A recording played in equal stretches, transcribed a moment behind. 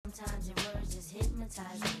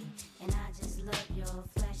hypnotize me. And I just love your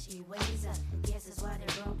flashy ways. I guess that's why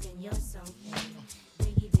they're broken. You're so fake.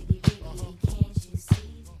 Biggie, biggie, biggie, can't you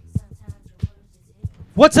see? Sometimes your words just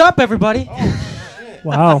hit. What's up, everybody?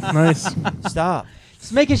 Wow, nice. Stop.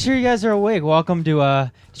 Just making sure you guys are awake. Welcome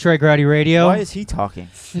to Detroit Growdy Radio. Why is he talking?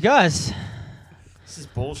 Because This is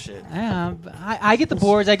bullshit. I get the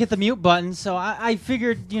boards, I get the mute button, so I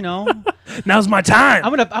figured, you know, Now's my time.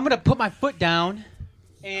 I'm gonna put my foot down,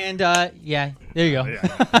 and yeah, there you go. Doing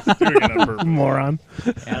it on purpose. Moron.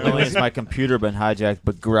 Not only has my computer been hijacked,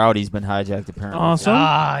 but Grouty's been hijacked apparently. Awesome.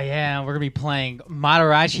 Ah, yeah, we're gonna be playing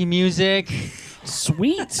Madarachi music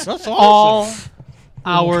Sweet. That's all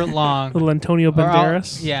hour long. Little Antonio Or all-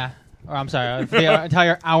 Banderas. yeah. Or I'm sorry, the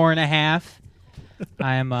entire hour and a half.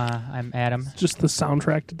 I'm Adam. Just the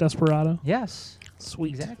soundtrack to Desperado. Yes.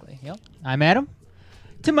 Sweet. Exactly. Yep. I'm Adam.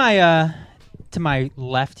 To my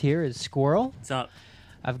left here is Squirrel. What's up?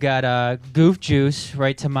 I've got Goof Juice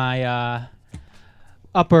right to my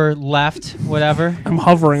upper left, whatever. I'm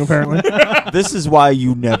hovering, apparently. This is why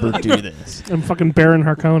you never do this. I'm fucking Baron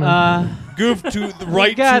Harkonnen. Goof to the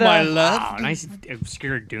right got, to my uh, left. Oh, nice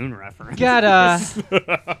obscure Dune reference. Got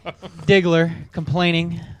Diggler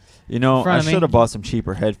complaining. You know, In front I of me. should have bought some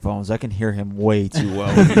cheaper headphones. I can hear him way too well.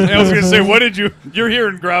 I was gonna say, what did you're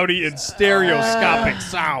hearing Grouty in stereoscopic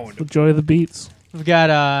sound. The joy of the beats. We've got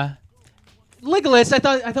Legolas. I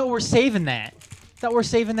thought we were saving that. Thought we're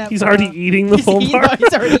saving that. He's for, already eating the full he's, bar.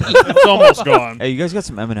 he's already eating. It's almost gone. Hey, you guys got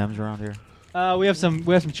some M&Ms around here? We have some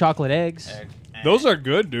chocolate eggs. Those are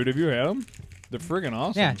good, dude. Have you had them? They're friggin'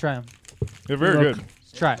 awesome. Yeah, try them. They're very Look. good.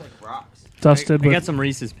 Let's try it. Dusted I got with some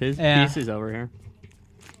Reese's Yeah. Pieces over here.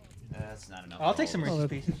 That's not enough. I'll take some Reese's that-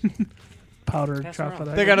 Pieces. powdered Pass chocolate.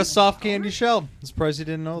 around. They got a soft candy shell. I'm surprised you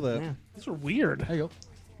didn't know that. Yeah. These are weird. There you go.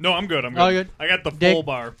 No, I'm good. I'm good. Oh, good. I got the Dick. full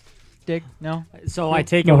bar. Dig? No? So I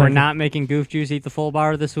take No, it we're thank you. not making Goof Juice eat the full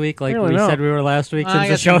bar this week like Really we not. said we were last week I since the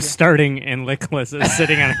guess we show's did. starting and Nicholas is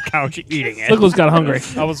sitting on a couch eating it. Nicholas got hungry.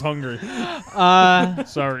 I was hungry.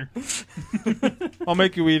 Sorry. I'll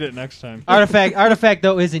make you eat it next time. Artifact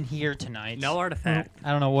though isn't here tonight. No artifact. I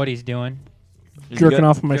don't know what he's doing. Jerking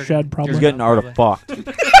off in my Jerking- shed, probably. He's getting Probably.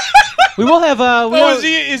 artifucked. We will have Oh,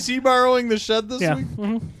 is he borrowing the shed this Yeah. week?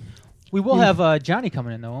 Mhm. we will have Johnny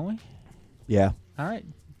coming in though, won't we? Yeah, All right.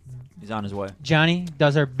 he's on his way. Johnny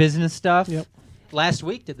does our business stuff. Yep. Last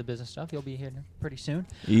week did the business stuff. He'll be here pretty soon.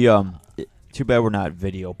 He too bad we're not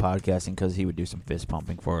video podcasting because he would do some fist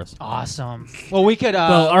pumping for us. Awesome. Well, we could.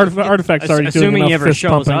 Well, Artifact's already doing Assuming he enough ever fist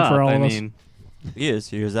shows pumping up. for all I of us mean, He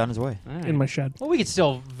is on his way. all right. in my shed. well, we could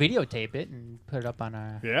still videotape it and put it up on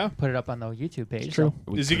our. Yeah. Put it up on the YouTube page. It's true.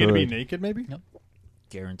 We Is he going to be could. naked, maybe? Nope.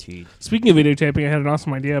 Guaranteed. Speaking of videotaping, I had an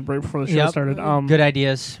awesome idea right before the show Yep. started. Good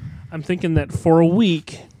ideas. I'm thinking that for a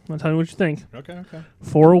week, I'll tell you what you think. Okay.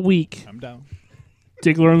 For a week, I'm down.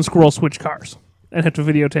 Diggler and Squirrel switch cars and have to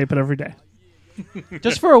videotape it every day.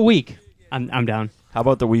 Just for a week. I'm down. How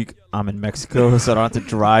about the week I'm in Mexico so I don't have to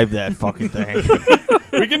drive that fucking thing?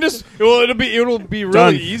 We can just. Well, it'll be really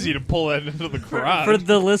Done. easy to pull that into the garage. For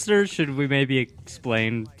the listeners, should we maybe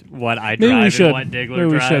explain what I Maybe we drive should. and what Maybe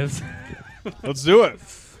Diggler we should. drives? Let's do it.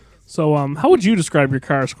 So, how would you describe your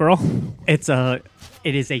car, Squirrel? It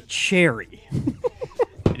is a cherry.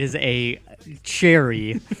 It is a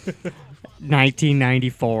cherry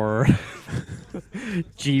 1994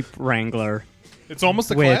 Jeep Wrangler It's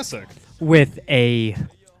almost a With- classic. with a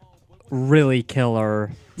really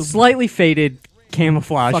killer, slightly faded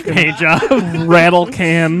camouflage Fucking- paint job. Rattle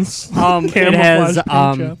cans. It Camouflage has paint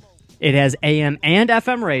job. it has AM and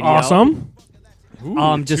FM radio. Awesome.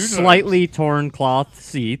 Ooh, Just two slightly torn cloth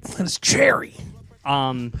seats. That is cherry.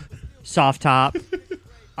 Soft top,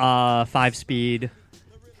 5-speed,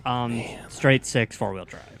 straight 6 4-wheel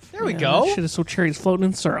drive. There we Yeah, go. that shit is so cherry. It's floating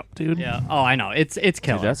in syrup, dude. Yeah. Oh, I know. It's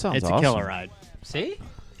killer. that sounds it's a awesome. killer ride. See?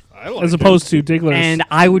 I like As it. opposed to Diggler's. And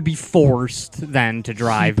I would be forced then to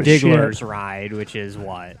drive Heap of shit. Diggler's ride, which is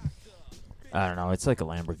what? I don't know. It's like a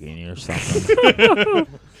Lamborghini or something.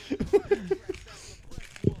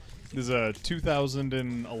 This is a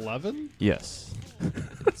 2011. Yes.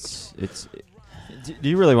 Do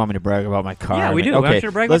you really want me to brag about my car? Yeah, we do. I Okay, want you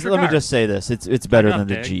to brag about your let me car. just say this. It's better Shut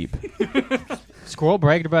than up, the Dick. Jeep. Squirrel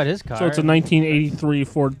bragged about his car. so it's a 1983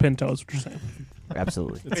 Ford Pinto, is what you're saying.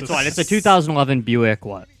 Absolutely. It's what? It's a 2011 Buick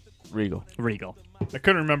what? Regal. Regal. I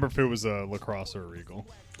couldn't remember if it was a Lacrosse or a Regal.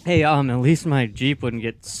 Hey, at least my Jeep wouldn't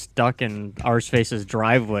get stuck in Arseface's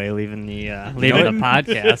driveway, leaving the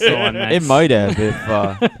podcast. So on that. It might have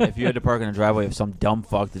if you had to park in a driveway of some dumb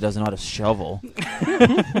fuck that doesn't know how to shovel.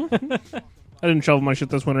 I didn't shovel my shit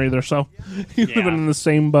this winter either, so you've Yeah. been in the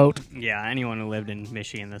same boat. Yeah, anyone who lived in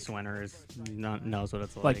Michigan this winter knows what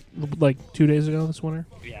it's like. Like 2 days ago this winter.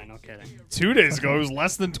 Yeah, no kidding. 2 days ago, it was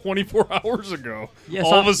less than 24 hours ago. Yeah,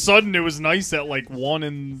 All so- of a sudden, it was nice at like 1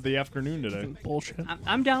 in the afternoon today. Bullshit.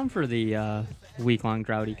 I'm down for the week-long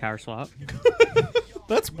droughty car swap.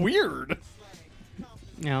 That's weird.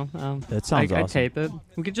 You know, That sounds I'd awesome. tape it.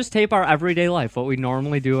 We could just tape our everyday life, what we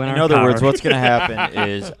normally do in our In other car. words, what's going to happen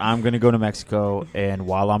is I'm going to go to Mexico, and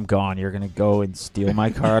while I'm gone, you're going to go and steal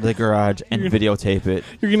my car out of the garage and videotape it.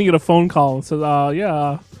 You're gonna get a phone call that says,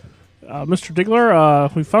 Mr.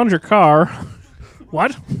 Diggler, we found your car.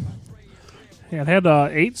 What? Yeah, it had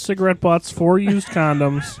 8 cigarette butts, 4 used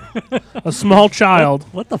condoms, a small child.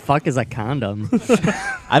 What the fuck is a condom?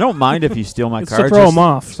 I don't mind if you steal my It's car. to throw just- him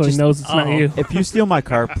off, so he just- knows it's not you. If you steal my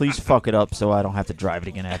car, please fuck it up so I don't have to drive it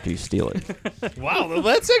again after you steal it. Wow,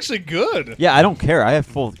 that's actually good. Yeah, I don't care. I have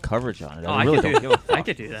full coverage on it. I really don't give a fuck. I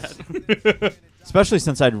could do that. Especially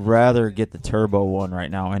since I'd rather get the turbo one right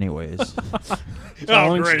now anyways.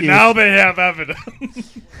 Oh, an great. excuse. Now they have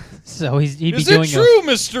evidence. So he'd be Is doing it true,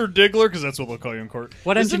 Mr. Diggler? Because that's what they'll call you in court.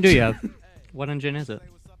 What Is engine it do you true- have? What engine is it?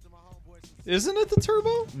 Isn't it the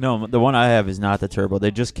turbo? No, the one I have is not the turbo.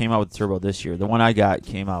 They just came out with the turbo this year. The one I got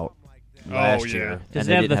came out last yeah. year. Does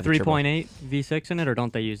and it have didn't the a turbo. 3.8 V6 in it, or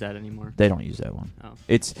don't they use that anymore? They don't use that one. Oh.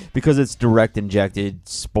 It's because it's direct injected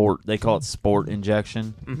sport. They call it sport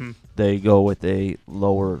injection. Mm-hmm. They go with a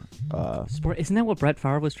lower. Sport. Isn't that what Brett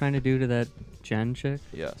Favre was trying to do to that Jen chick?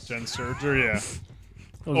 Yes. Jen Sturger, yeah.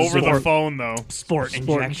 That was Over the sport- phone, though. Sport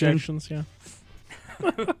injections, yeah.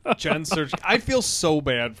 Jen Sturger. I feel so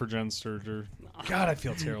bad for Jen Sturger. God, I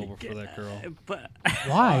feel terrible for that girl. But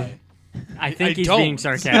Why? I think I he's don't. being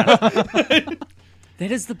sarcastic.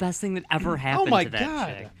 That is the best thing that ever happened my to that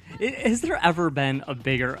God. chick. Has there ever been a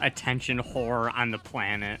bigger attention whore on the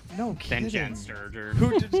planet No than kidding. Jen Sturger?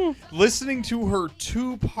 Who did, listening to her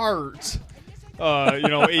 2-part,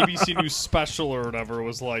 ABC News special or whatever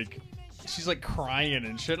was like, she's like crying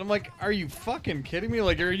and shit. I'm like, are you fucking kidding me?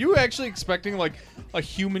 Like, are you actually expecting like a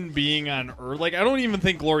human being on Earth? Like, I don't even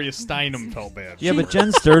think Gloria Steinem felt bad. Yeah, but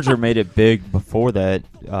Jen Sturger made it big before that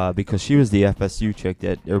because she was the FSU chick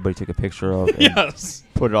that everybody took a picture of and Yes.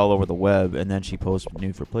 put it all over the web, and then she posted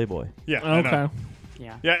nude for Playboy. Yeah. I know. Okay.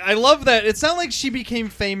 Yeah. Yeah, I love that. It's not like she became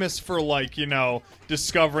famous for like,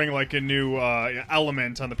 discovering like a new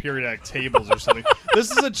element on the periodic tables or something. This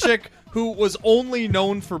is a chick who was only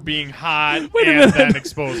known for being hot Wait a and minute. then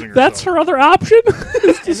exposing herself. That's her other option? Is Well,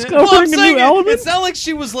 I'm discovering a saying new element? it's not like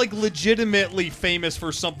she was like legitimately famous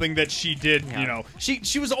for something that she did. Yeah.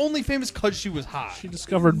 She was only famous because she was hot. She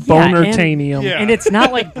discovered Yeah, and- bonertanium. Yeah. And it's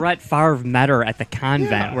not like Brett Favre met her at the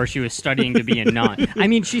convent where she was studying to be a nun. I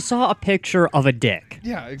mean, she saw a picture of a dick.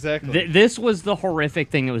 Yeah, exactly. This was the horrific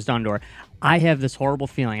thing that was done to her. I have this horrible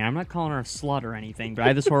feeling, and I'm not calling her a slut or anything, but I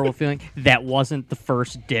have this horrible feeling that wasn't the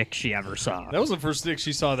first dick she ever saw. That was the first dick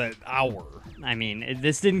she saw that hour. I mean,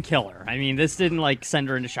 this didn't kill her. I mean, this didn't, like, send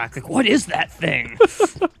her into shock. Like, what is that thing?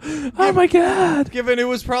 Oh my god. Given it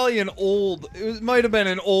was probably it might have been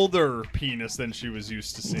an older penis than she was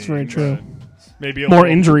used to seeing. That's very true. but Maybe a More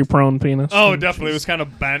little- injury prone penis. Oh, definitely. It was kind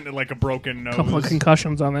of bent, like a broken nose. A couple of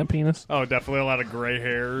concussions on that penis. Oh, definitely a lot of gray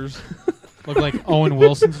hairs. Look like Owen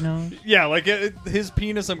Wilson's nose. Yeah, like his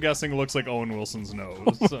penis, I'm guessing, looks like Owen Wilson's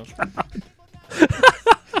nose. So.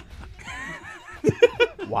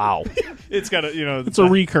 Wow. It's got a, It's a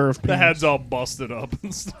recurve penis. the head's all busted up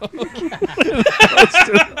and stuff.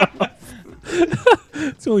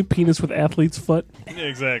 It's the only penis with athlete's foot.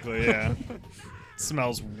 Exactly, yeah.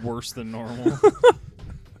 Smells worse than normal.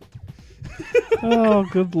 Oh,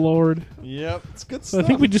 good lord. Yep, it's good So stuff. I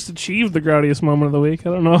think we just achieved the groudiest moment of the week.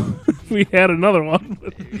 I don't know if we had another one,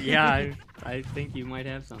 but Yeah, I think you might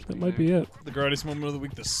have something. that might be it. The greatest moment of the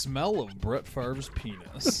week, the smell of Brett Favre's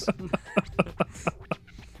penis.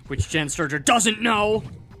 Which Jen Sturger doesn't know.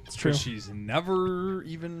 It's true. But she's never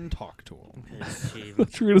even talked to him. She,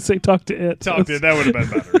 But you were going to say talk to it. Talked to that would have been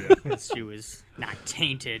better, yeah. she was not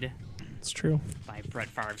tainted It's true. by Brett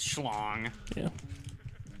Favre's schlong. Yeah.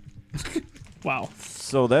 Wow.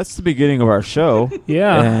 So that's the beginning of our show.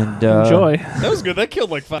 Yeah. And Enjoy. That was good. That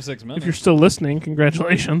killed like 5-6 minutes. If you're still listening,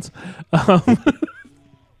 congratulations.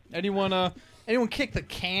 Anyone kick the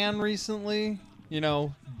can recently?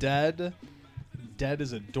 Dead. Dead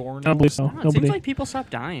as a I don't doornail. believe so. I don't know, it seems Nobody, like people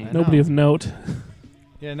stopped dying. nobody of note.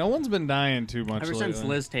 Yeah, no one's been dying too much Ever lately. since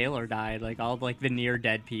Liz Taylor died, like all of, like the near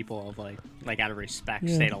dead people have like out of respect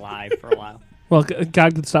Yeah. stayed alive for a while. Well,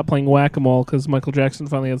 God could stop playing whack-a-mole because Michael Jackson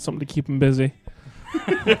finally had something to keep him busy.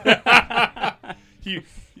 He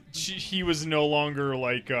he was no longer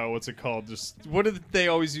like what's it called? Just what did they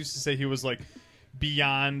always used to say? He was like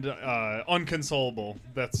beyond unconsolable.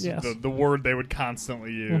 That's Yes. the word they would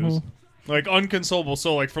constantly use. Like unconsolable.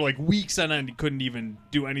 So like for like weeks on end, he couldn't even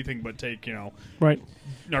do anything but take Right.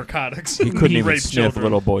 narcotics. He couldn't even rape sniff children.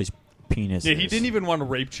 little boys' penises. Yeah, he didn't even want to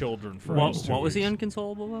rape children for those 2 What was he weeks.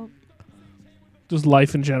 inconsolable about? Just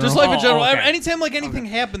life in general. Just life in Oh, general. okay. Anytime like anything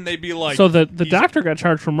happened, they'd be like, so the he's- doctor got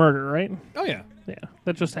charged for murder, right? Oh yeah, Yeah,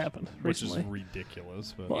 that just happened which recently. is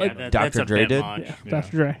ridiculous. But Well, Yeah, that's Dr. a Dre bit did? much. Yeah, Yeah.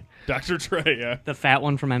 Dr. Dre. Dr. Dre, yeah. The fat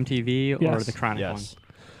one from MTV or Yes. the chronic Yes.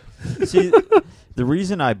 one? See, the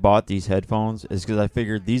reason I bought these headphones is because I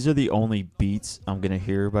figured these are the only beats I'm gonna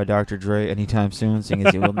hear by Dr. Dre anytime soon, seeing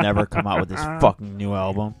as he will never come out with his fucking new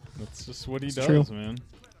album. That's just what he It's does, true. man.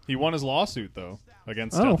 He won his lawsuit though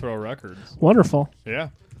against Oh. Death Row Records. Wonderful. Yeah.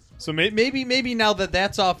 So maybe now that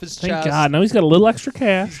that's off his Thank chest, God. Now he's got a little extra he's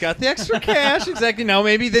cash. got the extra cash. Exactly. Now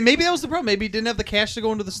maybe that was the problem. Maybe he didn't have the cash to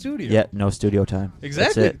go into the studio. Yet no studio time.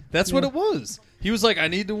 Exactly. That's it. What it was. He was like, I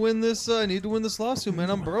need to win this. I need to win this lawsuit, man.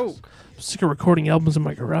 I'm broke. I'm sick of recording albums in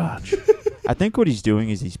my garage. I think what he's doing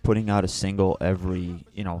is he's putting out a single every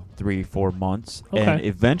 3-4 months, and Okay.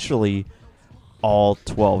 eventually, all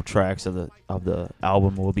 12 tracks of the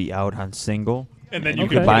album will be out on single. And then And you you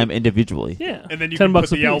Okay. can buy them individually. Yeah. And then you 10 can put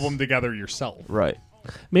bucks a the piece. album together yourself. Right.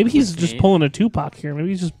 Maybe he's just pulling a Tupac here. Maybe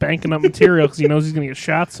he's just banking up material because he knows he's going to get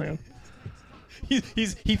shot soon.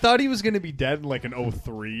 He thought he was going to be dead in like an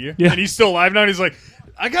 03. Yeah. And he's still alive now. And he's like,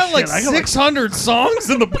 I got like Shit, I got, like- 600 songs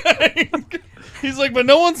in the bank. He's like, but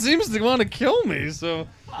no one seems to want to kill me. So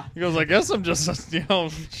he goes, I guess I'm just,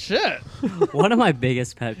 shit. One of my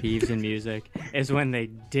biggest pet peeves in music is when they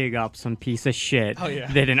dig up some piece of shit Oh,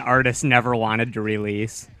 yeah. that an artist never wanted to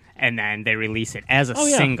release, and then they release it as a Oh,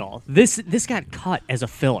 yeah. single. This got cut as a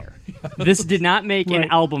filler. This did not make Right. an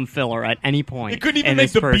album filler at any point. It couldn't even in make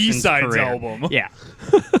this the person's B-sides career. album. Yeah,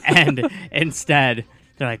 and instead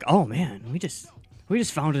they're like, "Oh man, we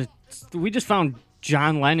just found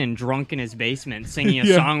John Lennon drunk in his basement singing a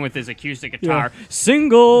Yeah. song with his acoustic guitar.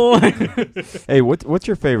 Single." Hey, what's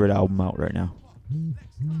your favorite album out right now?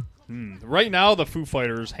 Right now, the Foo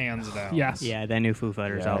Fighters, hands down. Yes. Yeah, that new Foo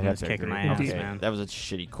Fighters album is kicking my ass, Okay. man. That was a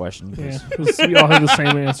shitty question. Yeah. 'Cause we all have the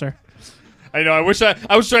same answer. I know. I wish I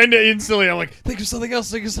was trying to instantly. I'm like, think of something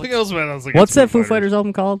else. Think of something else, man. I was like, What's it's that Foo Fighters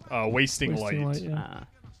album called? Wasting Wasting Light. Light, yeah.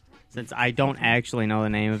 Since I don't actually know the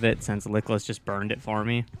name of it, since Lickless just burned it for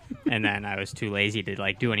me, and then I was too lazy to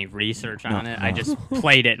like do any research on it, I just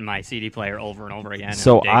played it in my CD player over and over again. and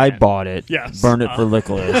So I'm digging I it. bought it, Yes. burned it for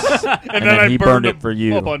Lickless, and then I he burned it for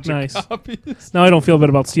you. A bunch Nice. of copies. Now I don't feel bad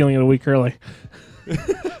about stealing it a week early.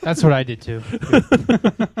 That's what I did too. Oh,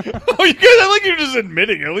 you guys! I like you're just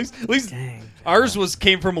admitting. At least Dang. ours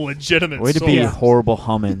came from a legitimate Way to source. be Yeah. horrible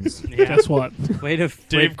hummins. Yeah. Guess what? Way to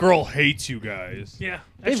Dave Grohl hates you guys. Yeah.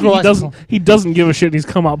 Dave Actually, Grohl he doesn't. He doesn't give a shit. He's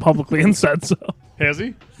come out publicly and said so. Has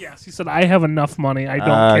he? Yes, he said, "I have enough money. I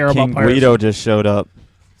don't care King about pirates." Guido just showed up.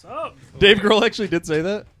 Dave Grohl actually did say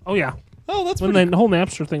that. Oh yeah. Oh, that's When pretty. the whole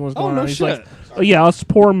Napster thing was Oh, going no on, he's shit. like, "Oh yeah, us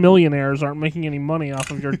poor millionaires aren't making any money off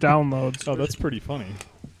of your downloads." Oh, that's pretty funny.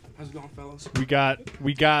 How's it going, fellas?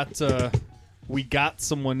 We got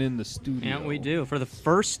someone in the studio. Yeah, we do for the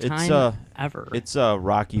first It's, time ever. It's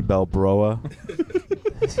Rocky Balboa.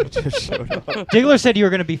 just showed up. Diggler said you were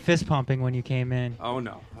going to be fist pumping when you came in. Oh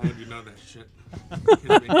no, I don't do none of that shit. You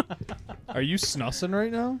kidding me? Are you snussing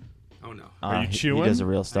right now? Oh no. Are you He chewing? does the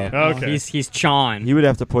real stuff. Oh, Okay. he's chawing. He would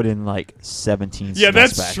have to put in like 17. Yeah, snus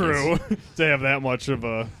that's packets. true. To have that much of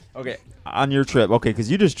a. Okay, on your trip, okay, because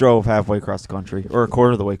you just drove halfway across the country, or a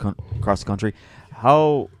quarter of the way across the country.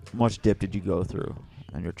 How much dip did you go through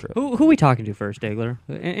on your trip? Who are we talking to first, Dagler?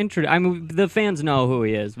 I mean, the fans know who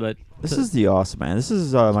he is, but This is the awesome man. This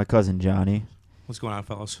is my cousin Johnny. What's going on,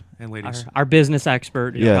 fellas and ladies? our business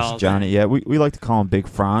expert. who Yes, calls Johnny. Yeah, we like to call him Big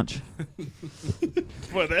Franch.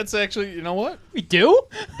 But that's actually, you know what? We do?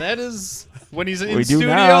 That is when he's in We do studio.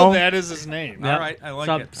 now. That is his name. Yep. All right, I like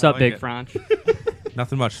Sup, it. I sup, like Big it. Franch.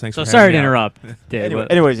 Nothing much. Thanks So for sorry to having me out. interrupt, Dave.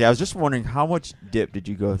 but- Anyways, yeah, I was just wondering how much dip did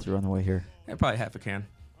you go through on the way here? Yeah, probably half a can.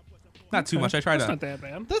 Not too much. I try That's to. not that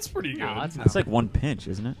bad. That's pretty good. No, that's It's like one pinch,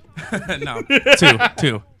 isn't it? No,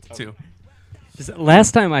 two. Just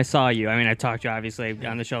last time I saw you, I mean, I talked to you obviously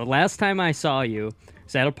on the show. Last time I saw you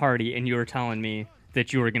was at a party, and you were telling me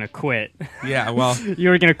that you were gonna quit. Yeah. Well. You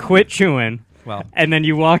were gonna quit chewing, Well. and then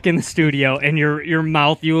you walk in the studio, and your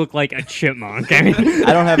mouth, you look like a chipmunk. I mean,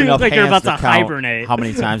 I don't have you enough look like you're hands about to count hibernate. how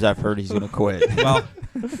many times I've heard he's going to quit. Well.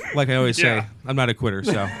 Like I always Yeah. say, I'm not a quitter.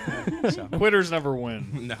 So Quitters never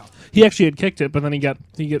win. no. He actually had kicked it, but then he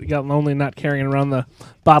got lonely not carrying around the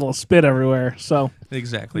bottle of spit everywhere. So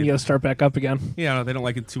Exactly. you got to start back up again. Yeah, no, they don't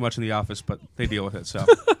like it too much in the office, but they deal with it. So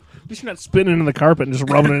At least you're not spitting into the carpet and just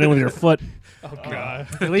rubbing it in with your foot. Oh God!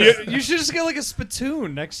 At least You should just get like a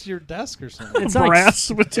spittoon next to your desk or something. it's like Brass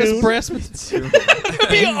spittoon. Just brass spittoon. It'd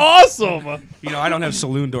be awesome. I don't have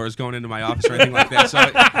saloon doors going into my office or anything like that.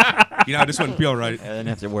 So this wouldn't feel right. And then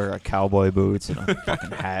have to wear a cowboy boots and a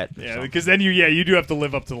fucking hat. Yeah, because then you do have to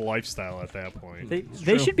live up to the lifestyle at that point.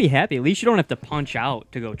 They should be happy. At least you don't have to punch out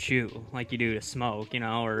to go chew like you do to smoke,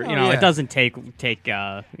 or yeah. it doesn't take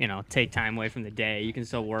time away from the day. You can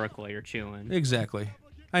still work while you're chewing. Exactly.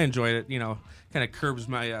 I enjoyed it. Kind of curbs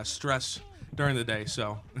my stress during the day.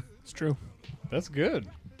 So It's true. That's good.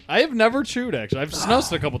 I have never chewed actually. I've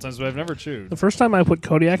snuzzed a couple times, but I've never chewed. The first time I put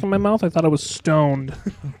Kodiak in my mouth, I thought I was stoned.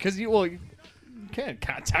 Because you can't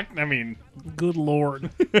contact. I mean, Good Lord.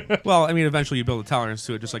 well, eventually you build a tolerance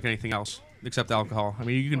to it, just like anything else, except alcohol.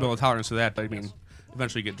 You can build a tolerance to that, but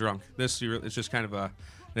eventually you get drunk. It's just kind of an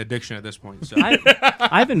addiction at this point. So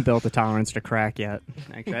I haven't built a tolerance to crack yet.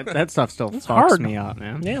 Like, that stuff still fucks hard. me up,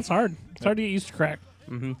 man. Yeah, it's hard. It's hard to get used to crack.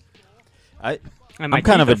 And my I'm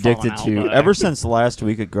kind of teeth have fallen addicted out, to. but Ever since last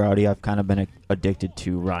week at Growdy, I've kind of been addicted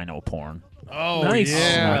to rhino porn. oh Nice.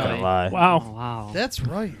 yeah, I'm not gonna lie. Oh, Wow. wow. that's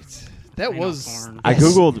right. That Rhino was. porn. I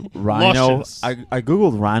googled rhino. Luscious. I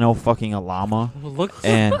googled rhino fucking a llama,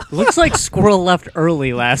 and Looks like Squirrel left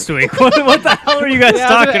early last week. What the hell are you guys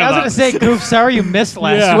talking I was about? gonna say, Goof, sorry you missed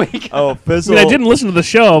last Yeah. week. oh, Fizzle. I didn't listen to the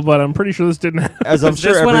show, but I'm pretty sure this didn't happen. As I'm Is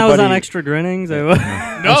sure this when I was on everybody. Extra Grinnings?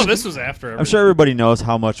 No, this was after. I'm sure everybody knows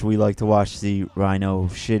how much we like to watch the rhino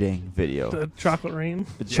shitting video. The chocolate rain.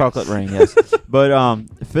 The chocolate rain, yes. But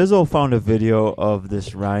Fizzle found a video of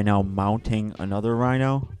this rhino mounting another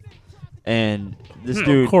rhino, and this Of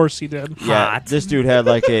dude, course he did. yeah, Hot. this dude had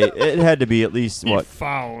like it had to be at least He what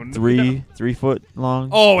found 3 foot long.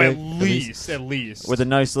 Oh, big, at least. with a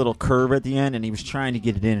nice little curve at the end, and he was trying to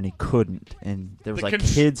get it in, and he couldn't. And there was The like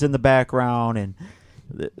contr- kids in the background, and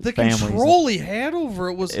the families. control he had over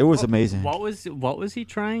it was. It was amazing. What was he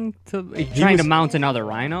trying to trying to was- mount another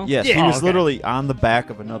rhino? Yes, Yeah. he Oh, was okay. literally on the back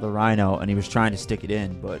of another rhino, and he was trying to stick it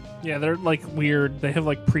in, but Yeah, they're like weird. They have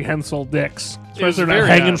like prehensile dicks. That's It why was they're not very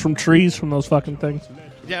hanging odd. from trees from those fucking things.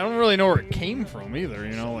 Yeah, I don't really know where it came from either.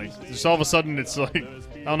 Like just all of a sudden it's like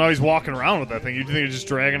I don't know. He's walking around with that thing. You'd think it's just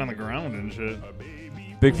dragging on the ground and shit.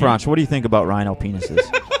 Big Franch, what do you think about rhino penises?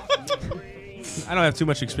 I don't have too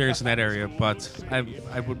much experience in that area, but I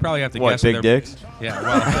would probably have to What, guess. big that they're- dicks? Yeah.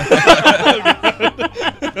 Well,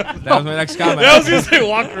 that was my next comment. I was gonna say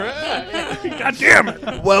walk around. God damn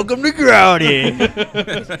it! Welcome to Growdy.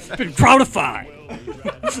 Been proutified.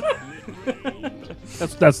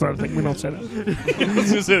 That's not a thing. We don't say that. I was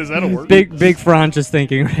gonna say, is that a word? Big Franch is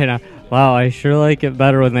thinking right now. Wow, I sure like it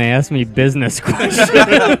better when they ask me business questions.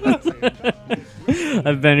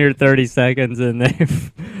 I've been here 30 seconds and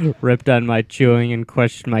they've ripped on my chewing and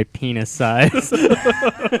questioned my penis size.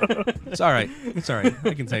 It's all right. It's all right.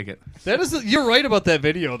 I can take it. That is. You're right about that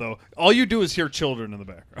video though. All you do is hear children in the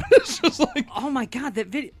background. It's just like Oh my god, that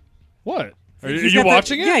video. what? Are He's you got the-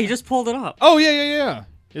 watching it? Yeah, he just pulled it up. Oh yeah.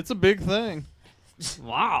 It's a big thing.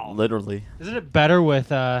 Wow. Literally. Isn't it better with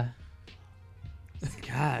God.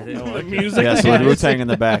 Music. Yeah, so the Wu Tang in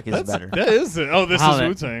the back is better. That is it. Oh, this Wow, is that-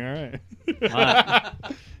 Wu Tang. All right.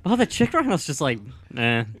 Oh, the chick rhino's just like,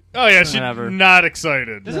 eh. Oh yeah, she's Whatever. not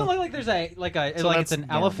excited. Doesn't it look like there's it's an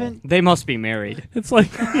elephant? They must be married. It's like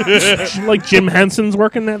like Jim Henson's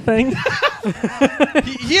working that thing.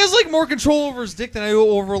 He has like more control over his dick than I do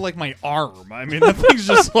over like my arm. I mean, that thing's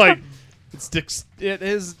just like it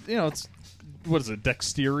is. It's what is it?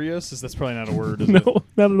 Dexterous? That's probably not a word. Is it? No,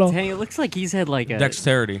 not at all. Dang, it looks like he's had like a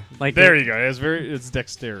Dexterity. like There you go. It's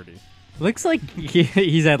dexterity. looks like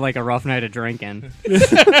he's had like a rough night of drinking.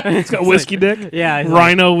 It's got whiskey dick. Yeah, he's like,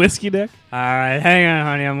 Rhino whiskey dick. all right, hang on,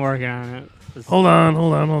 honey, I'm working on it. Hold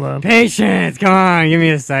on. Patience, come on, give me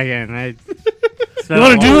a second. You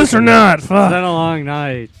want to do this or not? It's Fuck. been a long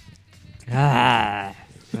night.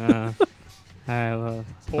 All right, well.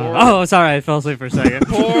 Poor, Oh, sorry, I fell asleep for a second.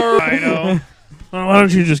 poor Rhino. Well, why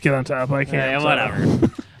don't you just get on top? I can't. Yeah, I'm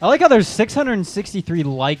whatever. I like how there's 663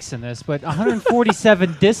 likes in this, but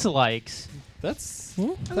 147 dislikes. That's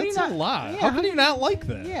mean, a lot. yeah. How can you not like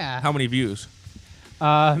that? Yeah. How many views?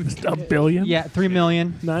 A billion. Yeah, 3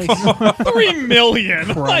 million. Nice. 3 million. Oh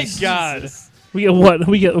my Christ. God. We get what?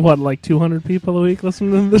 We get what? Like 200 people a week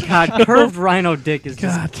listening to this. God, curved rhino dick is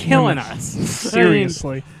God just killing damn it. us.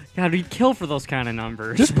 Seriously. God, we'd kill for those kind of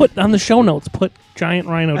numbers. Just put on the show notes. Put giant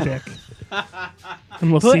rhino dick.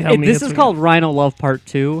 And we'll see how many This hits is we called Rhino Love Part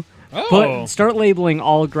 2. Oh. But start labeling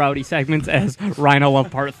all Grouty segments as Rhino Love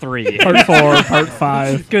Part 3. get. Part 4, Part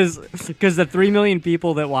 5. Because the 3 million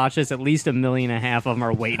people that watch this, at least 1.5 million of them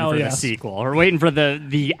are waiting Hell for yes. the sequel or waiting for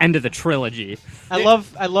the end of the trilogy. I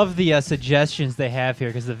love the suggestions they have here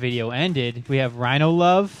because the video ended. We have Rhino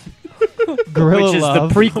Love, Gorilla Which is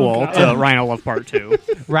Love, the prequel to Rhino Love Part 2.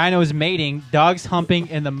 Rhinos mating, dogs humping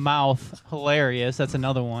in the mouth. Hilarious. That's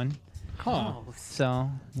another one. Huh.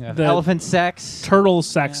 So yeah. The- Elephant sex Turtle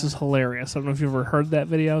sex is hilarious. I don't know if you've ever heard that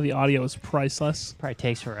video. The audio is priceless. probably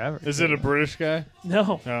takes forever. Is it a British guy?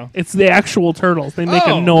 No. No. It's the actual turtles. They make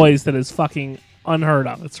Oh. a noise that is fucking unheard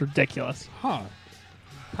of. It's ridiculous. Huh.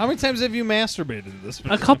 How many times have you masturbated to this?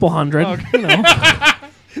 A couple hundred. Okay. You know.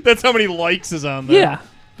 That's how many likes is on there. Yeah.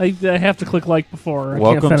 I have to click like before. I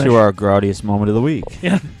Welcome can't finish. to our groudiest moment of the week.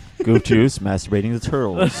 Yeah. Goof Juice masturbating the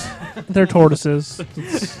turtles. They're tortoises.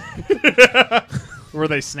 Were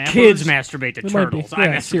they snappers? Kids masturbate to They might be. turtles. I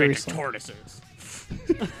Yeah, masturbate seriously. to tortoises.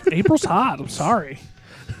 April's hot. I'm sorry.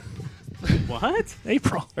 What?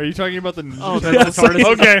 April. Are you talking about the? Oh, that's the tortoise.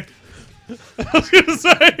 Okay. I was gonna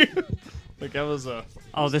say. Like that was a.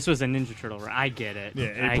 Oh, this was a Ninja Turtle. I get it. Yeah,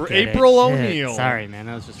 I April- get it. April Shit. O'Neil. Sorry, man.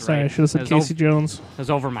 That was just Sorry, I right. should have said That was Casey Jones. That was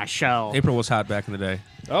over my shell. April was hot back in the day.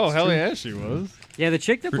 Oh hell yeah, she was. Yeah, the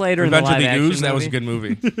chick that played her in the Revenge of live the action Ooze, that was a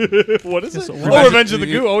movie. good movie. What is Yes, it? it Oh, was. Revenge of the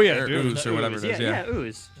Goo. Oh yeah, or dude. Ooze or whatever it is. Yeah, Yeah.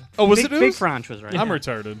 Ooze. Oh, was Big, it Ooze? Big Franch was right. I'm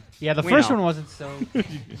retarded. Yeah, the We first know. one wasn't so.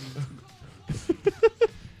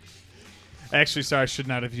 Actually, sorry, I should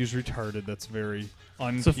not have used retarded. That's very So,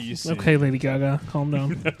 un-PC. okay, Lady Gaga, calm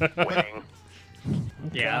down.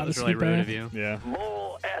 Yeah, that was is really he rude back? of you. Yeah.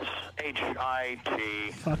 Mole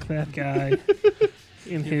S-H-I-T. Fuck that guy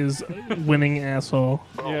in his winning asshole.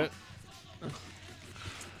 Yeah.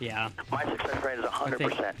 Yeah. My success rate is 100%.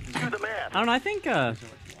 Do the math. I don't know.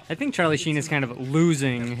 I think Charlie Sheen is kind of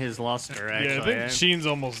losing his luster. Actually, Yeah, I think Sheen's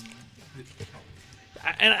almost.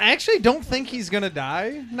 And I actually don't think he's gonna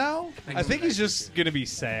die now. I think he's just gonna be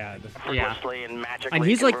sad. Yeah. Effortlessly and magically And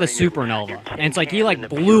he's like the converting your supernova, tin and it's like he cans like into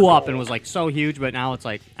blew pure up gold. and was like so huge, but now it's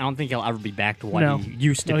like I don't think he'll ever be back to what No. he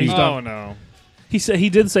used to No, be. he's Oh no, He said he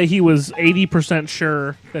did say he was 80%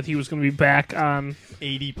 sure that he was going to be back on,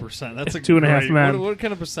 80%. That's a 2.5 great- men. What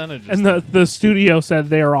kind of percentage? Is and the studio said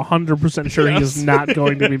they are 100% sure he is Yes. not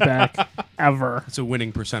going to be back ever. It's a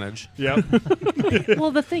winning percentage. Yep.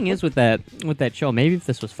 Well, the thing is with that show, maybe if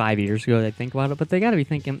this was 5 years ago, they'd think about it, but they got to be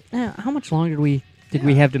thinking, how much longer did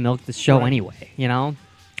we have to milk this show anyway? You know?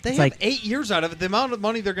 They It's have like- 8 years out of it. The amount of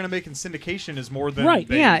money they're going to make in syndication is more than Right.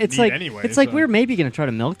 they Yeah, it's need like anyway. it's like so. we're maybe going to try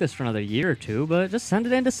to milk this for another year or two, but just send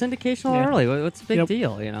it into syndication Yeah. early. What's the big Yep.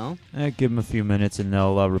 deal? You know? Give him a few minutes and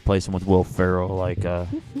they'll replace him with Will Ferrell, like The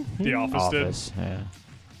Office, Office. Yeah.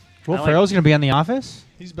 Will I like- Ferrell's gonna be on The Office.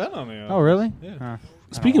 did. He's been on the. Oh, really? Yeah. Huh.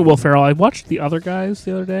 Speaking of Will Ferrell, I watched The Other Guys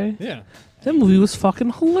the other day. Yeah. That movie was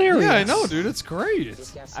fucking hilarious. Yeah, I know, dude. It's great.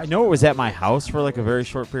 I know it was at my house for like a very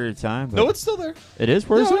short period of time. But No, it's still there. it is.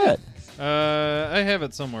 Where's Yeah, it at? I have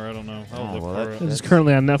it somewhere. I don't know. I'll Oh, look well, for that- it. It is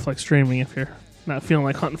currently on Netflix streaming if you're not feeling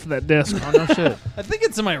like hunting for that disc. Oh no shit. I think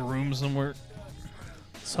it's in my room somewhere.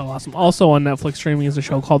 So awesome. Also on Netflix streaming is a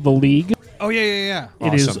show called The League. Oh yeah.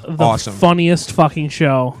 It is Awesome. the Awesome. funniest fucking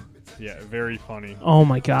show. Yeah, very funny. Oh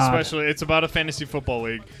my god. Especially, it's about a fantasy football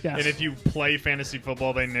league, Yes. and if you play fantasy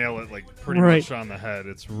football, they nail it like pretty Right. much on the head.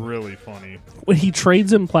 It's really funny. When he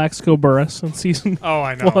trades in Plaxico Burress in season Oh,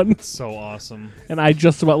 I know. One. It's so awesome. and I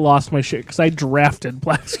just about lost my shit because I drafted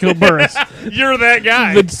Plaxico Burress You're that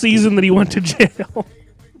guy. the season that he went to jail.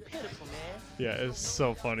 Yeah, it's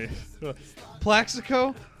so funny.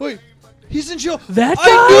 Plaxico? Wait, he's in jail. That guy?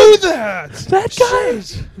 I knew that. That guy?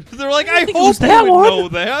 Shit. They're like, I think it hope was you that would one. know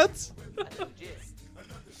that.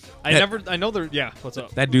 I know they're. Yeah, what's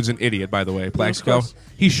up? That dude's an idiot, by the way. Plaxico. course.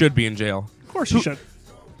 He should be in jail. Of course you should.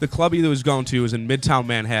 The club he was going to is in Midtown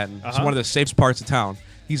Manhattan. It's Uh-huh. one of the safest parts of town.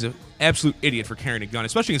 He's an absolute idiot for carrying a gun,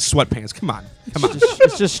 especially in sweatpants. Come on.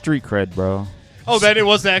 It's just street cred, bro. Oh, then it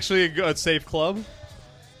was actually a safe club?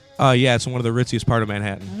 Yeah, it's one of the ritziest part of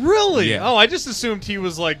Manhattan. Really? Yeah. Oh, I just assumed he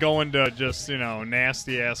was like going to just,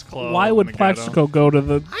 nasty ass club. Why in would the ghetto. Plaxico go to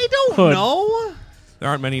the I don't hood? know. There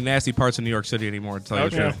aren't many nasty parts in New York City anymore, to tell you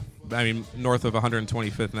the Okay. truth. I mean, north of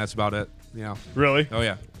 125th, and that's about it. You know. Really? Oh,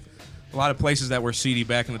 yeah. A lot of places that were seedy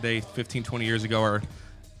back in the day, 15, 20 years ago, are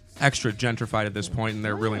extra gentrified at this point, and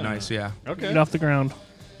they're really nice, yeah. Okay. Get off the ground.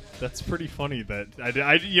 That's pretty funny that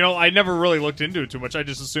I never really looked into it too much. I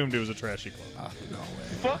just assumed it was a trashy club.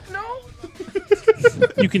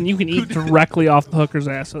 You can eat directly off the hookers'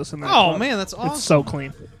 asses. In that Oh club. man, that's awesome. It's so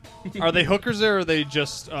clean. Are they hookers there or are they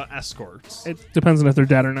just escorts? It depends on if they're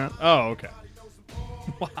dead or not. Oh, okay.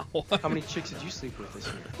 Wow. How many chicks did you sleep with this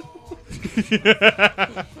year?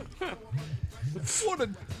 What a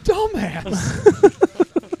dumbass.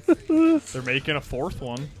 They're making a fourth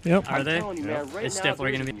one. Yep. Are they? telling you, man, right Is now, Stifler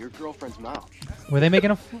there's gonna in be? your girlfriend's mouth. Were they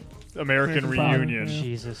making a? American American Father, Reunion. yeah.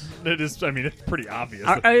 Jesus. It is. I mean, it's pretty obvious.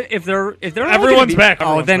 If they're all Everyone's gonna be- back, Oh,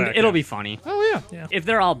 everyone's then back, it'll yeah. be funny. Oh yeah. If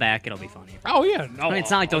they're all back, it'll be funny. Oh yeah. No, I mean, it's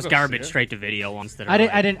not like I'll those go see garbage it. straight to video ones that are. I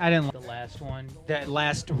didn't. like- I didn't like the last one. That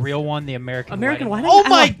last real one, the American. American Wedding. Wedding? Oh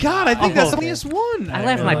my I god! I think Oh. that's the funniest one. I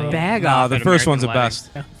laughed my bag No, off. the at first American one's the Wedding.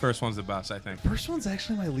 best. First one's the best, I think. First one's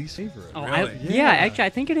actually my least favorite. Oh, Really? yeah, actually, I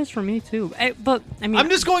think it is for me too. But I mean, I'm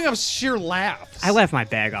just going off sheer laughs. I laughed my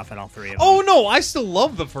bag off at all three of them. Oh no, I still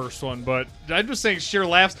love the first one, but I'm just saying sheer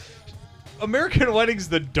laughs. American Wedding's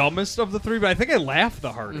the dumbest of the three, but I think I laughed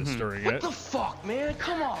the hardest during What it. the fuck, man?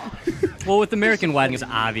 Come on. Well, with American Wedding, it's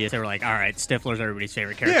obvious. They were like, all right, Stifler's everybody's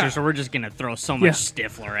favorite character, Yeah. so we're just going to throw so much Yeah.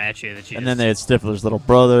 Stifler at you that you And just... then they had Stifler's little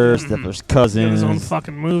brother, Stifler's cousin. His own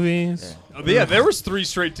fucking movies. Oh, yeah, there was 3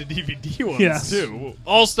 straight to DVD ones Yes. too,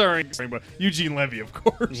 all starring but Eugene Levy, of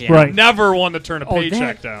course. Yeah. Right. Never one to turn a Oh,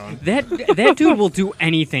 paycheck down. That dude will do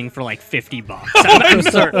anything for like $50. I'm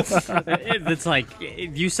certain. It's like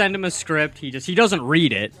you send him a script, he doesn't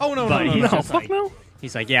read it. Oh, no, but no, he's no. just Fuck like, no.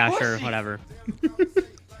 He's like, yeah, sure, whatever.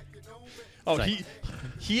 Oh,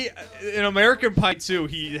 he in American Pie 2,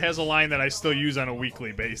 he has a line that I still use on a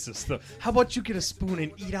weekly basis. How about you get a spoon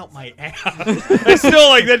and eat out my ass? I still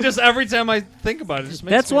like that. Just every time I think about it, just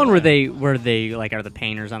makes That's me one laugh. where they like are the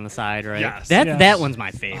painters on the side, right? Yes. Yes. That one's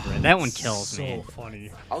my favorite. That one kills so me.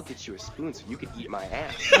 funny. I'll get you a spoon so you can eat my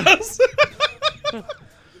ass.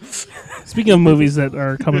 Speaking of movies that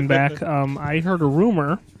are coming back, I heard a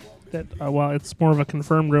rumor that, well, it's more of a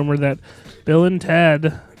confirmed rumor that Bill and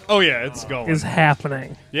Ted Oh yeah, it's going. is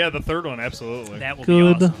happening. Yeah, the third one, absolutely. That will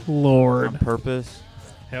Good be awesome. on lord. purpose.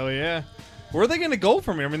 Hell yeah. Where are they going to go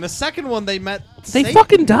from here? I mean, the second one they met. They Satan.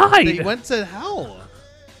 fucking died. They went to hell.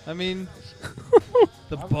 I mean,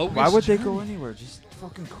 the boat. Why was would they turned. go anywhere? Just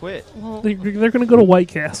fucking quit. They're going to go to White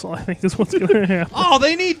Castle, I think is what's going to happen. Oh,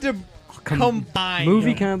 they need to combine.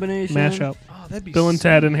 Movie combination. Mashup. Oh, that'd be Bill and so-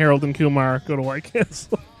 Ted and Harold and Kumar go to White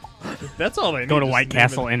Castle. That's all they need. Go to just White name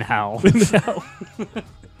Castle it. in hell.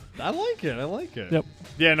 I like it. I like it. Yep.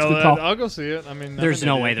 Yeah, no, It's a good call. I'll go see it. I mean, There's I'm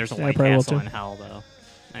no an way idiot. there's a Yeah, I White probably will Castle too. in hell, though.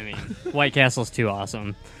 I mean, White Castle's too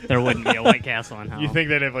awesome. There wouldn't be a White Castle in hell. You think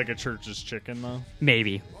they'd have like a church's chicken though?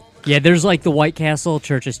 Maybe. Yeah, there's like the White Castle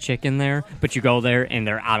Church's Chicken there, but you go there and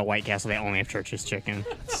they're out of White Castle. They only have Church's Chicken.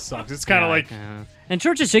 It sucks. It's kind of like and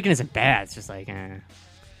Church's Chicken isn't bad. It's just like,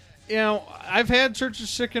 you know, I've had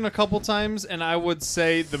church's chicken a couple times, and I would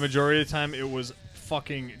say the majority of the time it was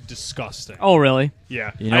fucking disgusting. Oh, really?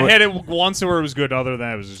 Yeah, You know I what- had it once where it was good. Other than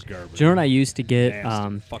that, it was just garbage. Do you know what I used to get?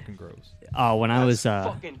 Nasty. Fucking gross. When I was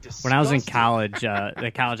fucking when I was in disgusting. college,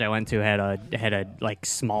 the college I went to had a like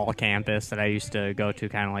small campus that I used to go to,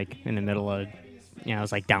 kind of like in the middle of, it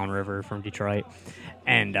was like downriver from Detroit,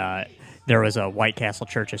 and there was a White Castle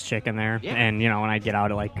Church's Chicken there, Yeah. and when I'd get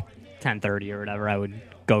out at like 10:30 or whatever, I would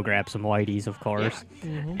go grab some Whiteys, of course,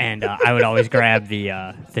 and I would always grab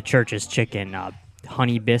the Church's Chicken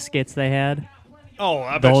honey biscuits they had. Oh,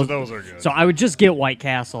 I bet you those are good. So I would just get White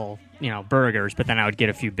Castle, burgers, but then I would get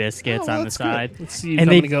a few biscuits Oh, on the that's good. side. Let's see you And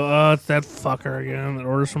coming they- and go, oh, it's that fucker again that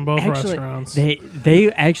orders from both Actually, restaurants.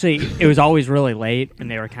 they actually, it was always really late, and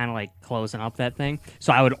they were kind of like closing up that thing.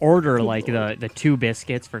 So I would order like the 2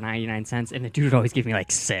 biscuits for 99 cents, and the dude would always give me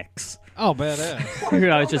like 6. oh,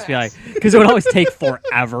 badass. I would just be like, because it would always take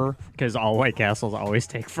forever, because all White Castles always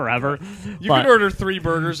take forever. You But could order 3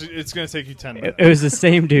 burgers. It's gonna take you 10 minutes. it was the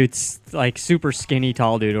same dude, like super skinny,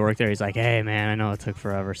 tall dude who worked there. He's like, "Hey man, I know it took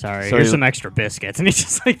forever. Sorry. So Here's you- some extra biscuits," and he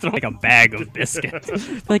just like threw like a bag of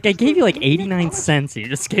biscuits. Like I gave you like 89 cents. You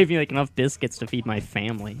just gave me like enough biscuits to feed my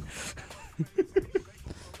family.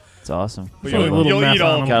 It's awesome. But Probably a little you'll meth eat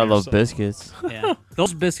all on of them. them Gotta love yourself. biscuits. Yeah,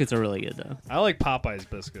 those biscuits are really good though. I like Popeye's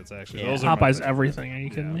biscuits actually. Yeah. Those are my Popeye's favorite. everything. Are you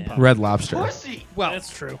kidding me? Yeah. Red Lobster. Pussy. Well,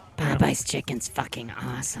 That's true. Popeye's chicken's fucking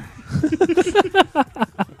awesome.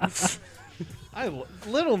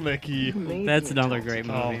 Little Nicky. That's another great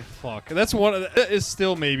Oh movie. fuck! That's that is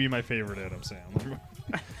still maybe my favorite Adam Sandler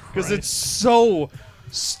because it's so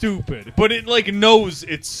stupid, but it like knows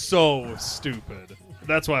it's so stupid.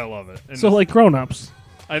 That's why I love it. And So, like Grown Ups.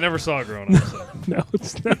 I never saw Grown Ups. So. No,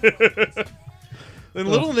 it's not. And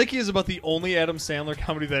Little Nicky is about the only Adam Sandler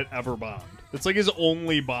comedy that ever bombed. It's like his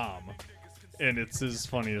only bomb, and it's his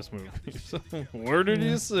funniest movie. So, where did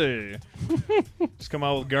you see? Just come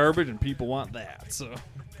out with garbage, and people want that. So,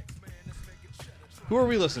 who are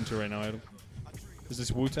we listening to right now, Adam? Is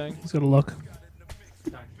this Wu Tang? He's got to look.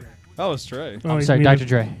 Oh, it's Trey. Oh, I'm he's sorry, muted. Dr.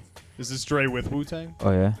 Dre. Is this Dre with Wu-Tang?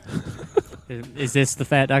 Oh yeah. Is this the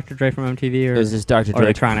fat Dr. Dre from MTV, or Is this Dr. or Dre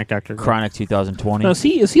the chronic Dr. Dre? Chronic 2020? Now, is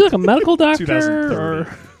he like a medical doctor? 2030.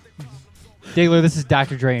 Or? Diggler, this is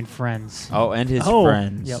Dr. Dre and Friends. Oh, and his Oh.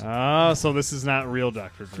 friends. Yep. Ah, so this is not real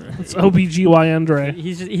Dr. Dre. It's OBGYN Dre.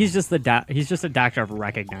 He's just a doctor of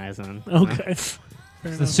recognizing. Okay.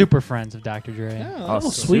 It's the super friends of Dr. Dre. Yeah, Oh,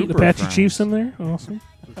 that's sweet. super Apache friends. Chief's in there. Awesome.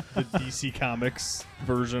 the DC Comics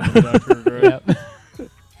version of Dr. Dre. Yep.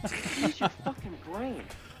 Use your fucking brain.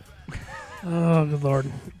 Oh, good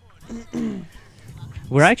lord.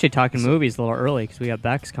 We're actually talking movies a little early because we got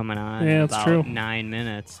Bex coming on. Yeah, in that's about true. 9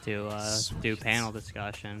 minutes to do panel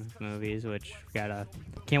discussion movies, which we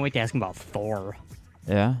can't wait to ask him about Thor.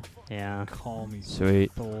 Yeah. Yeah, Call me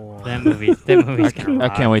Sweet. Thor. that movie's gonna I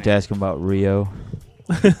rock, can't wait to man. ask him about Rio.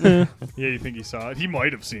 Yeah, you think he saw it? He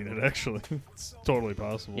might have seen it, actually. It's totally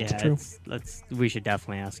possible. Yeah, true. we should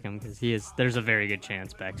definitely ask him because there's a very good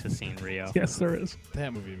chance Bex has seen Rio. Yes, there is.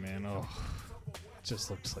 That movie, man,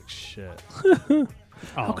 just looks like shit.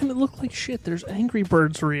 How can it look like shit? There's Angry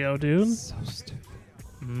Birds Rio, dude. So stupid.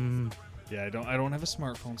 Mm. Yeah, I don't have a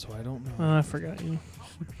smartphone, so I don't know. Oh, I forgot you.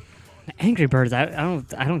 Angry Birds, I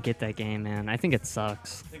don't get that game, man. I think it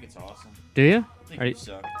sucks. I think it's awesome. Do you? I Are you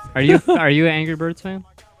suck. are you an Angry Birds fan?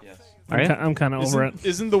 Yes. Are you? I'm kind of over it.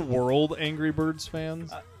 Isn't the world Angry Birds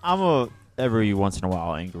fans? I'm a every once in a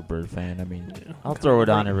while Angry Bird fan. I mean, I'll throw it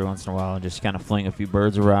on every once in a while and just kind of fling a few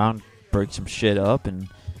birds around, break some shit up, and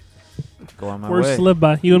go on my Words way. to live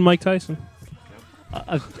by. You and Mike Tyson.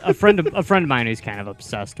 A friend of mine who's kind of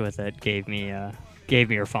obsessed with it gave me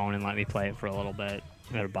her phone and let me play it for a little bit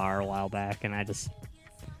at a bar a while back, and I just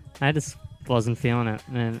wasn't feeling it,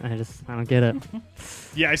 and I don't get it.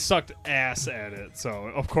 Yeah, I sucked ass at it, so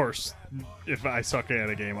of course, if I suck at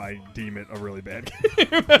a game, I deem it a really bad game.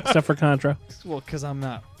 Except for Contra. Well, because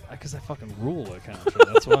I fucking rule at Contra.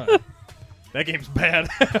 That's why. That game's bad.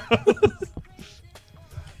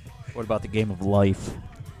 What about the game of life?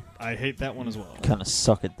 I hate that one as well. Kind of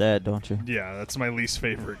suck at that, don't you? Yeah, that's my least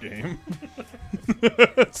favorite game.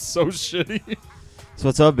 It's so shitty. So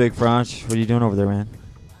what's up, Big Franch? What are you doing over there, man?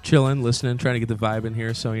 Chilling, listening, trying to get the vibe in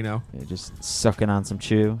here. So Yeah, just sucking on some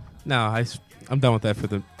chew. No, I'm done with that for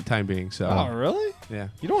the time being. So Oh, really? yeah.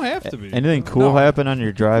 You don't have to be. Anything cool No. happen on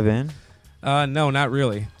your drive in? No, not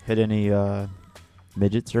really. Hit any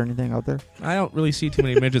midgets or anything out there? I don't really see too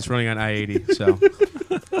many midgets running on I-80. So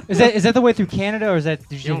Is that the way through Canada, or is that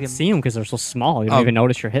did You don't take see them because they're so small. You don't Oh. even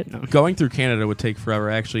notice you're hitting them. going through Canada would take forever.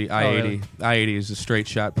 Actually, I-80 really? I-80 is a straight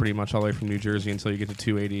shot pretty much all the way from New Jersey until you get to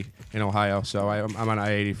 280 in Ohio. So I'm on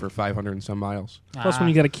I-80 for 500 and some miles. Plus, when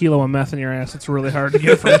you got a kilo of meth in your ass, it's really hard to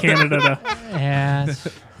get from Canada to. yeah,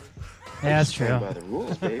 that's Play true. by the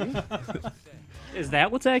rules, baby. Is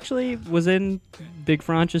that what's actually was in Big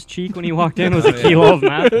Franch's cheek when he walked in? Was a kilo of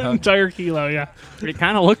meth? Entire kilo, yeah. It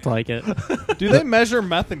kind of looked like it. Do they measure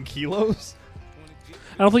meth in kilos?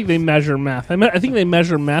 I don't think they measure meth. I think they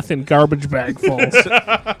measure meth in garbage bag fulls.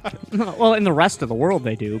 Well, in the rest of the world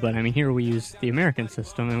they do, but I mean, here we use the American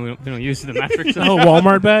system and we don't use the metric system. Oh,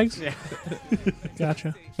 Walmart bags? Yeah.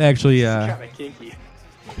 Gotcha. Actually, Kinda kinky.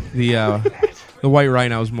 the white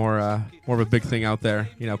rhino is more of a big thing out there.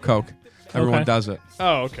 You know, Coke. Everyone Okay. does it.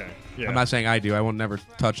 Oh, okay. Yeah. I'm not saying I do. I won't never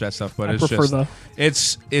touch that stuff, but I it's prefer just the.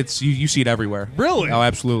 it's you see it everywhere. Really? Oh,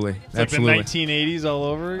 absolutely, It's like absolutely. the 1980s all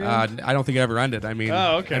over again? I don't think it ever ended. I mean,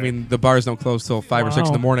 Oh, okay. I mean, the bars don't close till 5 or 6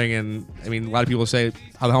 in the Wow. morning, and I mean, a lot of people say,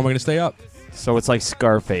 "How the hell am I going to stay up?" So it's like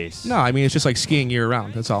Scarface. No, I mean, it's just like skiing year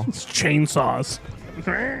round. That's all. It's chainsaws.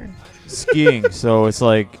 Skiing. So it's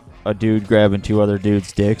like a dude grabbing two other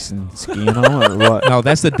dudes' dicks and skiing them, or what? No,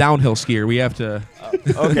 that's the downhill skier. We have to.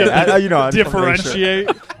 Okay, I just wanna make sure. Differentiate.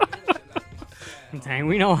 Dang,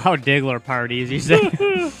 we know how Diggler parties. You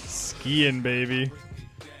say Skiing, baby.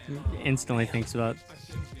 instantly thinks about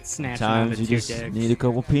snatching on the Times you two just dicks. need a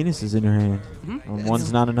couple penises in your hand. And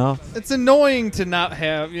one's not enough. It's annoying to not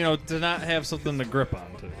have, something to grip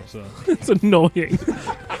onto. So It's annoying.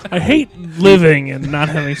 I hate living and not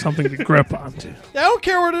having something to grip onto. yeah, I don't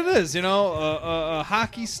care what it is. A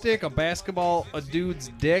hockey stick, a basketball, a dude's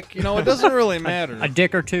dick. It doesn't really matter. A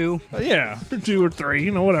dick or two. Yeah. Or 2 or 3,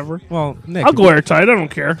 whatever. Well, Nick, I'll go airtight. I don't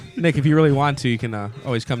care. Nick, if you really want to, you can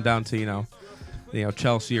always come down to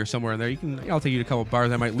Chelsea or somewhere in there. I'll take you to a couple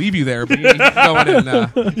bars. I might leave you there, but you can go in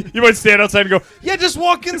and. You might stand outside and go, yeah, just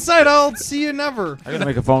walk inside. I'll see you never. I gotta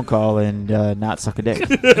make a phone call and not suck a dick.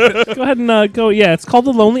 Go ahead and go. Yeah, it's called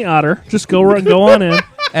the Lonely Otter. Just go on in.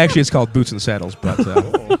 Actually, it's called Boots and Saddles, but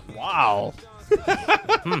Wow.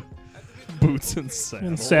 Boots and saddles.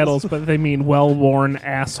 In saddles, but they mean well-worn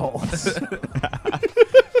assholes.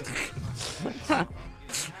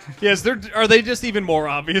 Yes, are they just even more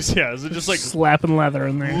obvious? Yeah, is it just like slapping leather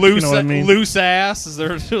in there. loose, you know what I mean? loose ass? Is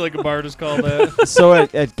there like a bar just called that? So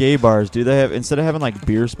at gay bars, do they have, instead of having like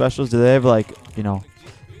beer specials, do they have like,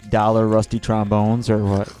 dollar rusty trombones or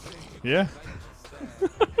what? Yeah. Not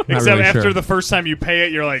Except really after sure. the first time you pay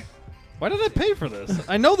it, you're like, why did I pay for this?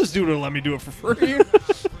 I know this dude will let me do it for free.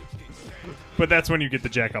 But that's when you get the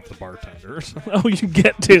jack off the bartender. Oh, you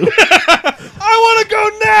get to. I want to go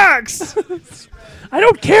next. I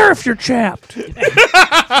don't care if you're chapped.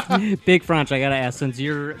 Big French, I gotta ask, since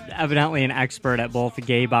you're evidently an expert at both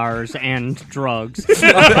gay bars and drugs,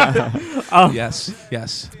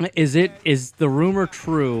 Yes. is the rumor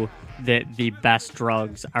true that the best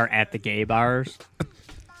drugs are at the gay bars?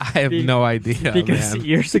 I have no idea, Because man.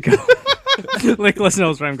 years ago, Nicholas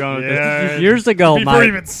knows where I'm going with Yeah, this. Years ago, Before you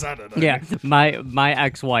even said it. my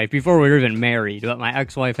ex-wife, before we were even married, but my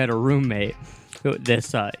ex-wife had a roommate.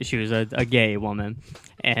 She was a gay woman,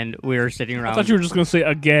 and we were sitting around. I thought you were just gonna say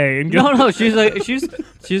a gay. And No, she's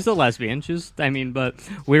a lesbian. But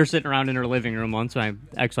we were sitting around in her living room once. My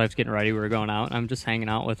ex-wife's getting ready. We were going out. And I'm just hanging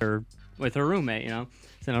out with her roommate.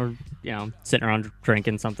 Sitting around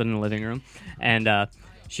drinking something in the living room, and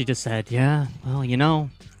she just said, "Yeah, well,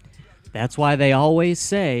 that's why they always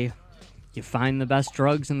say you find the best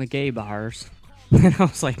drugs in the gay bars." And I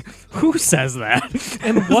was like, "Who says that?"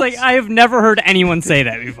 And I was like, "I have never heard anyone say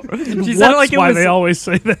that before." She said it like it why was. they always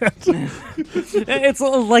say that. It's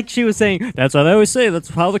like she was saying, "That's why they always say that's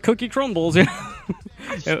how the cookie crumbles."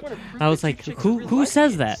 I was like, "Who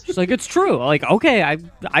says that?" She's like, "It's true." I'm like, okay,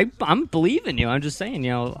 I'm believing you. I'm just saying,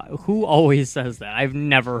 who always says that? I've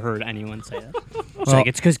never heard anyone say that. She's like,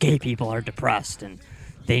 "It's because gay people are depressed and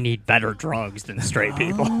they need better drugs than straight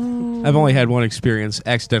people." I've only had one experience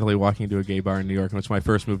accidentally walking into a gay bar in New York, and it's when I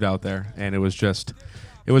first moved out there, and it was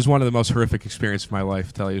one of the most horrific experiences of my life,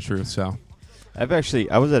 to tell you the truth. So, I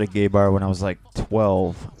was at a gay bar when I was like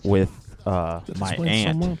 12 with my Explains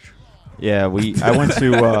aunt. so much. Yeah,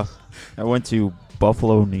 I went to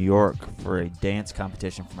Buffalo, New York for a dance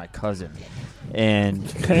competition for my cousin, and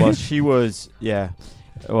while she was I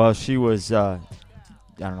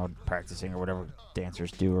don't know, practicing or whatever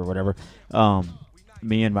dancers do or whatever,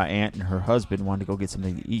 me and my aunt and her husband wanted to go get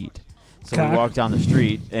something to eat. So we walked down the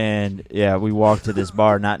street, and we walked to this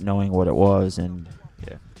bar not knowing what it was, and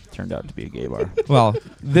it turned out to be a gay bar. well,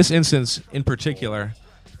 this instance in particular,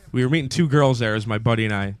 we were meeting two girls there, as my buddy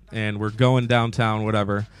and I, and we're going downtown,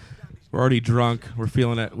 whatever. We're already drunk. We're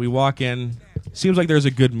feeling it. We walk in. Seems like there's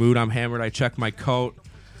a good mood. I'm hammered. I check my coat.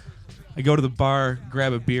 I go to the bar,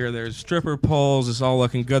 grab a beer. There's stripper poles. It's all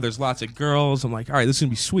looking good. There's lots of girls. I'm like, all right, this is going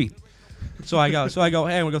to be sweet. So I go,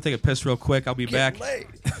 hey, I'm going to go take a piss real quick. I'll be back.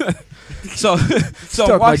 so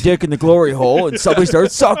Stuck my dick in the glory hole, and somebody started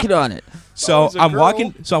sucking on it. So I'm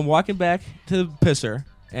walking back to the pisser,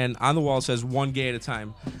 and on the wall it says "one gay at a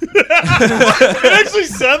time." It actually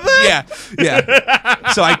said that?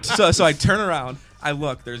 Yeah. So I turn around. I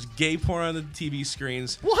look. There's gay porn on the TV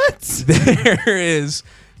screens. What? There is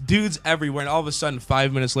dudes everywhere, and all of a sudden,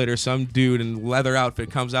 5 minutes later, some dude in leather outfit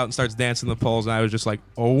comes out and starts dancing the poles, and I was just like,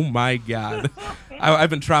 "Oh my god!"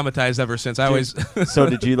 I've been traumatized ever since. So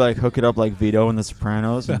did you like hook it up like Vito in The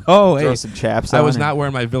Sopranos? And Oh, throw hey. some chaps. I on was and- not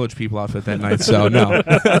wearing my Village People outfit that night, so no.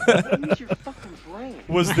 Use your fucking brain.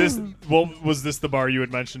 Was this the bar you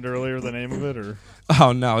had mentioned earlier? The name of it, or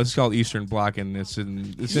Oh no, it's called Eastern Bloc, and it's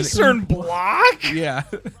in Eastern Bloc? Yeah.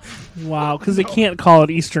 Wow, because they can't call it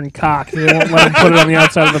Eastern Cock. They won't let them put it on the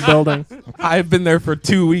outside of the building. I've been there for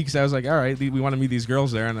 2 weeks. I was like, all right, we want to meet these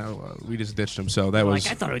girls there, and we just ditched them. So that was.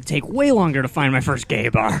 I thought it would take way longer to find my first gay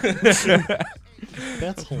bar. That's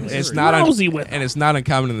hilarious. It's not Lousy with and it's not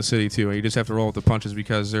uncommon in the city too. You just have to roll with the punches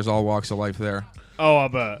because there's all walks of life there. Oh, I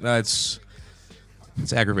bet. It's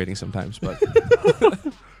aggravating sometimes, but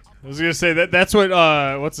I was gonna say that's what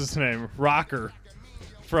what's his name? Rocker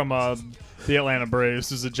from the Atlanta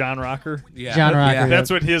Braves. Is it John Rocker? yeah. John Rocker. Yeah. That's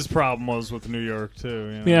what his problem was with New York too.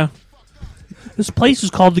 You know? Yeah. This place is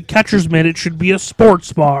called the Catcher's Mitt. It should be a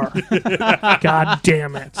sports bar. God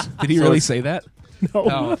damn it. Did he really say that? No.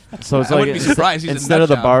 No. So it's I like wouldn't be surprised. He's a instead of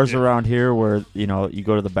the nut job. bars Yeah. around here where you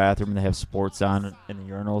go to the bathroom and they have sports on in the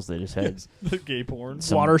urinals, they just had The gay porn.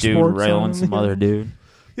 some Water dude sports railing on. some other dude.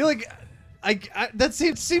 You're like, that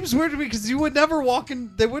seems weird to me because you would never walk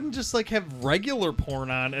in. They wouldn't just like have regular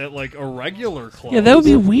porn on at like a regular club. Yeah, that would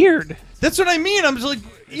be weird. That's what I mean. I'm just like,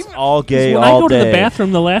 even All gay When all I go day. to the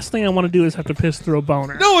bathroom, the last thing I want to do is have to piss through a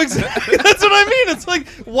boner. no, exactly. That's what I mean. It's like,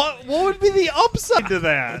 what would be the upside to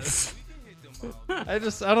that? I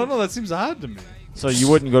don't know. That seems odd to me. So you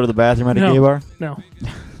wouldn't go to the bathroom at a No. gay bar? No.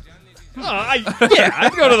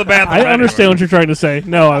 I'd go to the bathroom. I understand what you're trying to say.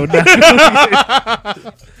 No, I would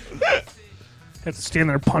not. Have to stand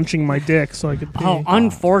there punching my dick so I could pee. Oh,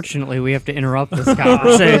 unfortunately, we have to interrupt this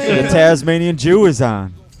conversation. The Tasmanian Jew is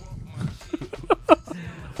on.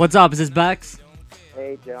 What's up? Is this Bex?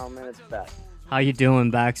 Hey, gentlemen, it's Beth. How you doing,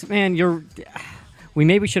 Bex? Man, we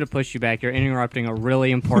maybe should have pushed you back. You're interrupting a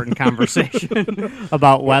really important conversation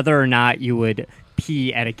about whether or not you would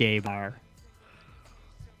pee at a gay bar.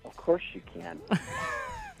 Of course you can.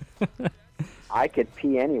 I could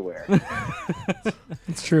pee anywhere.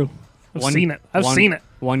 It's true. I've seen it. I've seen it.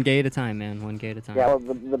 One gay at a time, man. One gay at a time. Yeah, well,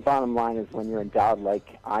 the bottom line is when you're endowed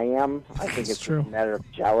like I am, I think it's true. a matter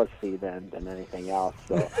of jealousy than anything else.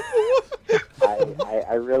 So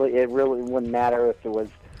it really wouldn't matter if it was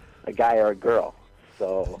a guy or a girl.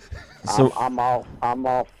 So, I'm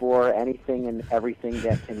all for anything and everything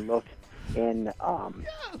that can look and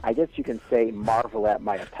I guess you can say marvel at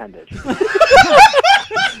my appendage.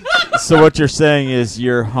 So what you're saying is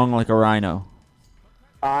you're hung like a rhino.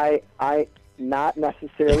 I not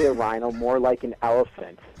necessarily a rhino, more like an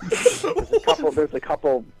elephant. There's a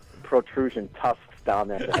couple protrusion tusks down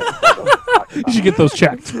there. You should get those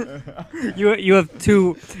checked. You have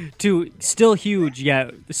two still huge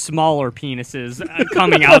yet smaller penises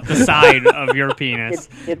coming out the side of your penis.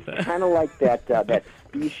 It's kind of like that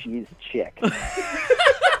species chick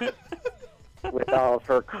with all of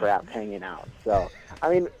her crap hanging out. So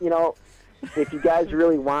I mean, if you guys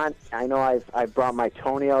really want, I know I've brought my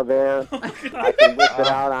toenail there. I can whip it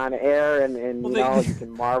out on air, and you can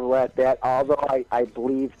marvel at that. Although I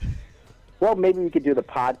believe, well, maybe we could do the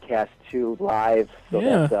podcast too live so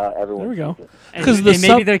that everyone. There we go. And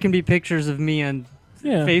maybe there can be pictures of me on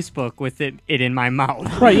Facebook with it in my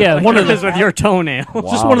mouth. Right? Yeah. One of those with your tonail. Wow,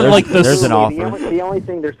 Just one of like the. There's an offer. The only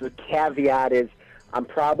thing, there's a caveat is I'm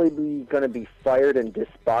probably going to be fired and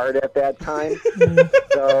disbarred at that time.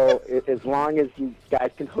 So as long as you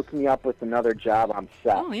guys can hook me up with another job, I'm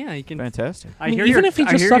set. Oh yeah, you can. Fantastic. I hear even if he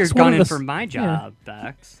just you're sucks one of gunning the for my job,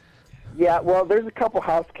 Bex. Yeah, well, there's a couple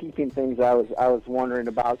housekeeping things I was wondering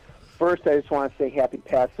about. First, I just want to say Happy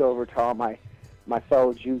Passover to all my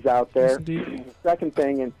fellow Jews out there. Yes, indeed. Second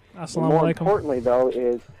thing, and Assalamu more alaikum. importantly, though,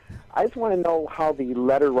 is I just want to know how the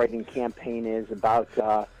letter writing campaign is about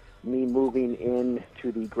me moving in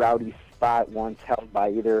to the Grouty spot once held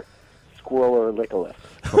by either Squirrel or Lickalith.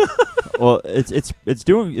 Well, it's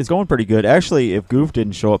going pretty good. Actually, if Goof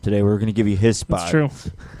didn't show up today, we were going to give you his spot. That's true.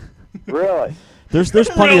 Really? There's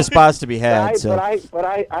plenty of spots to be had. But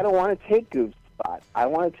I don't want to take Goof's spot. I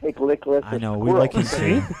want to take Lickalith. I know, or we Squirrel. like his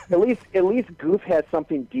too. At least Goof has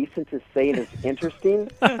something decent to say and is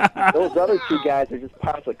interesting. Those other two guys are just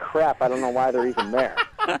piles of crap. I don't know why they're even there.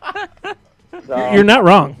 So, You're not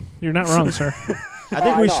wrong. You're not wrong, sir. I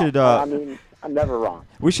think we should. I mean, I'm never wrong.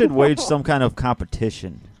 We should wage some kind of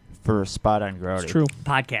competition for a spot on Grouty. It's true.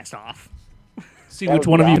 Podcast off. See which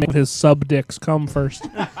one of you with his sub dicks come first.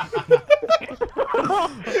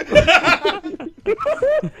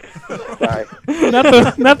 Sorry.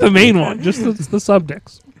 Not the main one, just the sub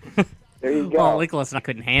dicks. There you go. Well, Nicholas and I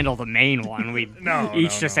couldn't handle the main one. We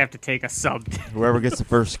each just have to take a sub. Whoever gets the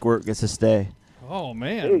first squirt gets to stay. Oh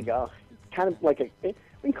man. There you go. Kind of like we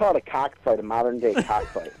can call it a cockfight, a modern day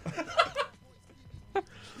cockfight.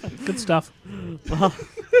 Good stuff.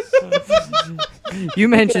 You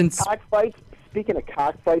mentioned cockfights. Speaking of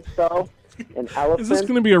cockfights, though, and elephants. Is this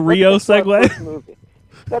going to be a Rio segue?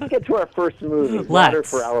 Let's get to our first movie, Water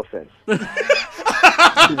for Elephants. This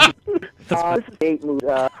is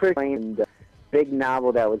a Chris Lane, big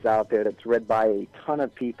novel that was out there that's read by a ton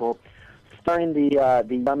of people, starring the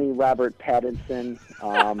yummy Robert Pattinson,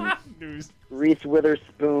 Reese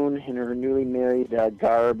Witherspoon in her newly married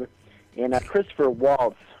garb, and Christopher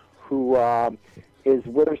Waltz, who is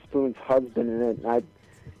Witherspoon's husband in it. And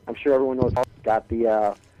I'm sure everyone knows got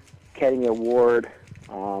the Academy Award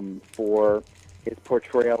for his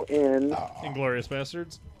portrayal in Inglourious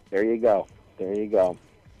Bastards. There you go. There you go.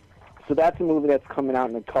 So that's a movie that's coming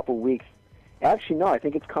out in a couple weeks. Actually, no, I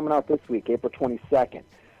think it's coming out this week, April 22nd.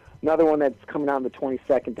 Another one that's coming out on the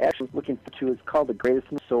 22nd, actually looking for two, is called The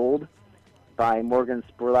Greatest Movie Sold by Morgan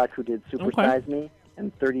Spurlock, who did Super Size Me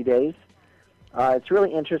in 30 Days. It's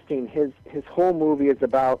really interesting. His whole movie is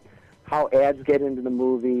about how ads get into the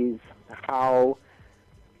movies, how,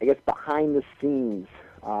 I guess, behind the scenes,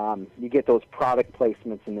 you get those product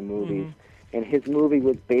placements in the movies. Mm-hmm. And his movie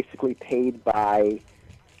was basically paid by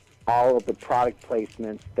all of the product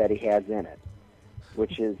placements that he has in it,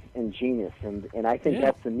 which is ingenious. And I think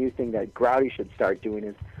that's the new thing that Grouty should start doing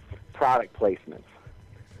is product placements.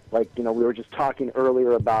 Like, we were just talking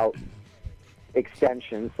earlier about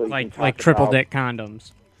extensions. So like triple dick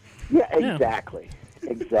condoms. Yeah, exactly.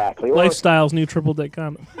 Exactly. Lifestyle's new triple dick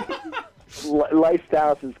condom.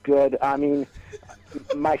 Lifestyles is good. I mean,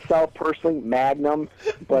 myself personally, Magnum,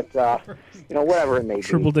 but whatever it may be.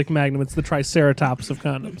 Triple Dick Magnum. It's the Triceratops of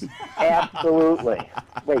condoms. Absolutely.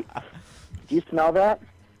 Wait, do you smell that?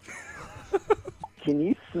 Can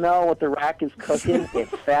you smell what The Rock is cooking?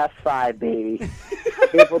 It's Fast Five, baby.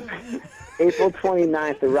 April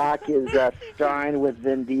 29th, The Rock is starring with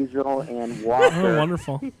Vin Diesel and Walker. Oh,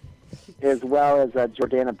 wonderful. As well as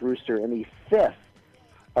Jordana Brewster in the fifth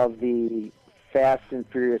of the Fast and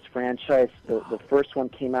Furious franchise. The first one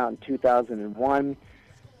came out in 2001,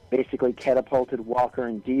 basically catapulted Walker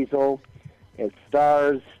and Diesel as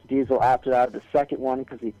stars. Diesel opted out of the second one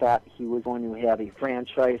because he thought he was going to have a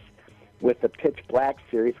franchise with the Pitch Black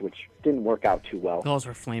series, which didn't work out too well. Those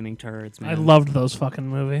were flaming turds, man. I loved those fucking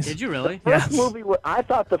movies. Did you really? First movie, I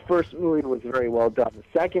thought the first movie was very well done. The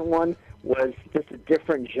second one was just a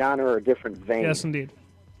different genre or a different vein. Yes, indeed.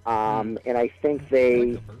 And I think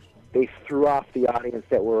they threw off the audience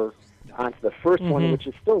that were onto the 1st one, which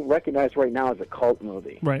is still recognized right now as a cult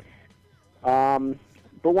movie. Right.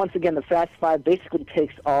 But once again, the Fast Five basically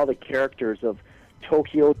takes all the characters of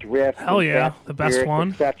Tokyo Drift, Hell and yeah, Fast the best Furious,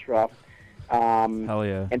 one. etc. Hell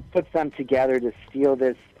yeah. And puts them together to steal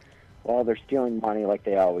this. Well, they're stealing money like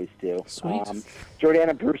they always do. Sweet.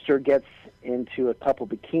 Jordana Brewster gets into a couple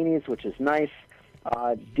bikinis, which is nice.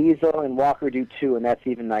 Diesel and Walker do too, and that's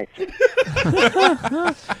even nicer.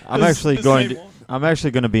 I'm actually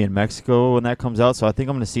going to be in Mexico when that comes out, so I think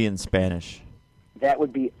I'm going to see it in Spanish. That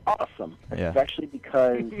would be awesome, Yeah. especially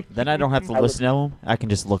because Then I don't have to listen to them. I can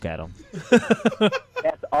just look at them.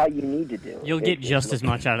 that's all you need to do. You'll get just as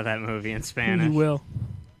much out of that movie in Spanish. You will.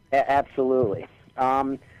 Absolutely.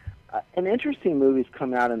 An interesting movie is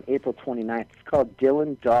coming out on April 29th. It's called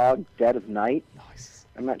Dylan Dog Dead of Night. Nice.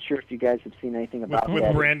 I'm not sure if you guys have seen anything about With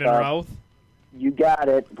that. Brandon It's, Routh. You got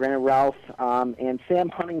it, Brandon Routh, and Sam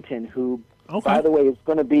Huntington, who, Okay. by the way, is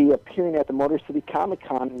going to be appearing at the Motor City Comic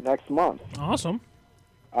Con next month. Awesome.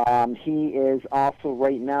 He is also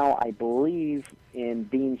right now, I believe, in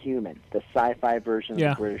Being Human, the sci-fi version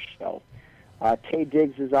Yeah. of the British show. Taye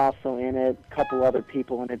Diggs is also in it, a couple other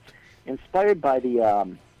people, and it's inspired by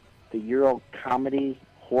the Euro comedy,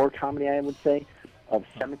 horror comedy, I would say, of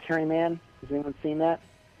Cemetery Man. Has anyone seen that?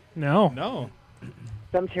 No. No.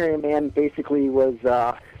 Cemetery Man basically was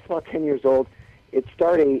about 10 years old. It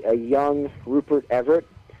starred a young Rupert Everett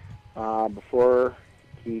before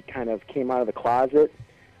he kind of came out of the closet,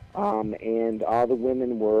 and all the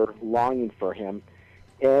women were longing for him.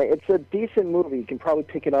 It's a decent movie. You can probably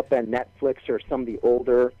pick it up on Netflix or some of the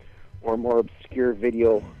older or more obscure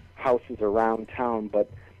video houses around town, but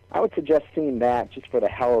I would suggest seeing that just for the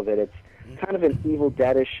hell of it. It's kind of an Evil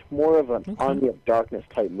Dead-ish, more of an Army of Darkness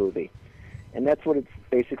type movie. And that's what it's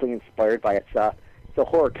basically inspired by. It's a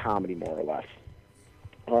horror comedy, more or less.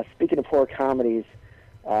 Speaking of horror comedies,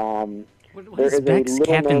 What there is is a Beck's little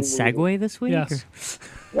Captain known Segway this week? Yes.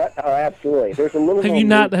 what? Oh, absolutely. There's a little. Have known you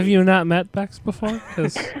not movie- have you not met Bex before?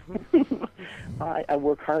 'Cause I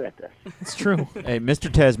work hard at this. it's true. Hey,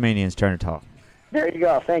 Mr. Tasmanian's turn to talk. There you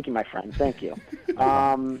go. Thank you, my friend. Thank you.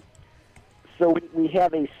 So we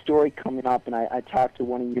have a story coming up, and I talked to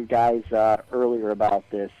one of you guys earlier about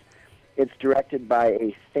this. It's directed by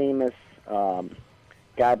a famous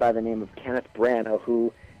guy by the name of Kenneth Branagh,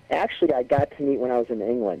 who actually I got to meet when I was in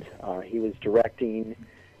England. He was directing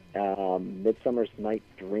Midsummer's Night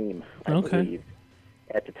Dream, I Okay. believe,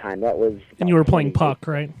 at the time. That was. And you were about playing 20 Puck,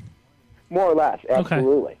 right? More or less, Okay.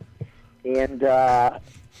 absolutely. And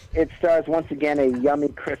it stars, once again, a yummy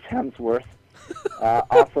Chris Hemsworth.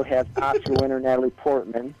 Also has Oscar winner Natalie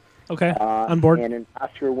Portman. Okay. On board. And an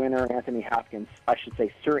Oscar winner Anthony Hopkins. I should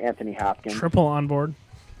say Sir Anthony Hopkins. Triple on board.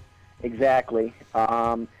 Exactly.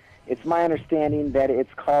 It's my understanding that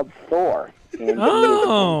it's called Thor. And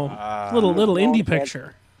Oh, little indie known as-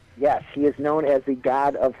 picture. Yes, he is known as the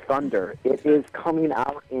God of Thunder. It is coming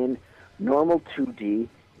out in normal 2D,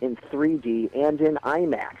 in 3D, and in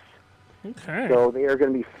IMAX. Okay. So they are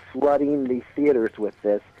going to be flooding the theaters with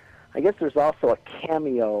this. I guess there's also a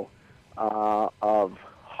cameo of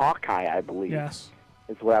Hawkeye, I believe, Yes.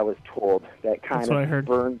 is what I was told. That kind That's what I of heard.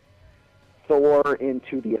 burned Thor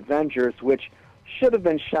into the Avengers, which should have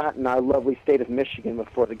been shot in our lovely state of Michigan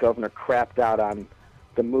before the governor crapped out on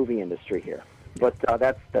the movie industry here. But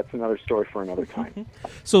that's another story for another time.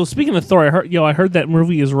 So speaking of Thor, I heard that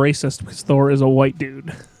movie is racist because Thor is a white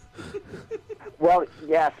dude. Well,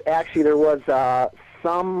 yes, actually, there was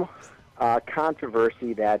some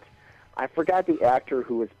controversy that I forgot the actor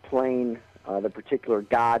who was playing the particular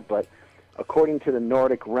god, but according to the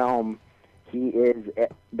Nordic realm, he is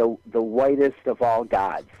the whitest of all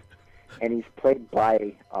gods, and he's played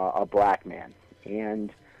by a black man.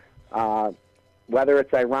 And Whether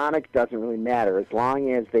it's ironic doesn't really matter. As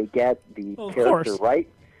long as they get the Of character course. right,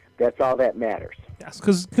 that's all that matters. Yes,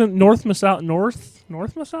 because Norse mythology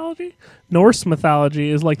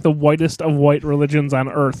is like the whitest of white religions on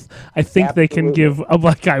Earth. I think they can Absolutely. give a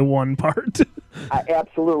black guy one part.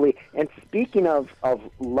 Absolutely. And speaking of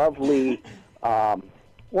lovely,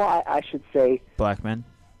 I should say, Black men.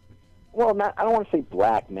 well, I don't want to say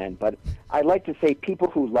black men, but I'd like to say people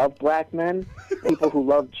who love black men, people who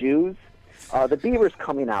love Jews. The Beaver's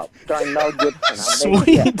coming out, starring Mel Gibson. On May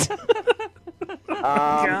 5th.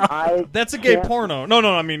 That's a gay can't- porno. No,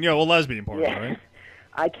 I mean, lesbian porno, Yeah. right?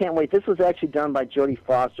 I can't wait. This was actually done by Jodie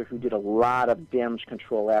Foster, who did a lot of damage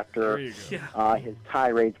control after There you go. his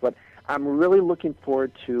tirades. But I'm really looking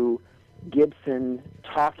forward to Gibson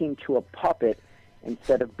talking to a puppet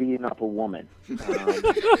instead of beating up a woman.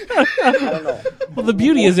 I don't know. Well, the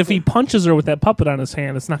beauty is if he punches her with that puppet on his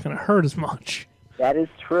hand, it's not going to hurt as much. That is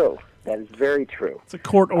true. That is very true. It's a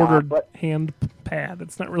court-ordered but- hand pad.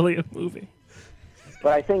 It's not really a movie.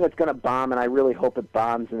 But I think it's going to bomb, and I really hope it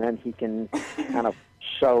bombs, and then he can kind of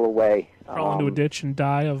shuttle away. Crawl into a ditch and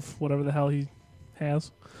die of whatever the hell he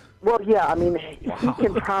has. Well, yeah, I mean, he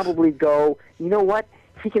can probably go, you know what?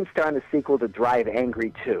 He can star in the sequel to Drive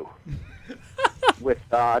Angry 2 with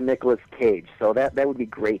Nicolas Cage. So that would be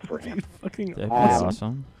great for him. Fucking That'd be Awesome.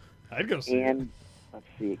 awesome. I'd go see it. And let's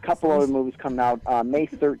see, a couple other movies coming out. May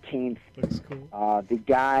 13th, Looks cool. the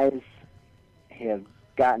guys have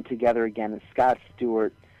gotten together again. And Scott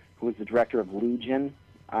Stewart, who was the director of Legion,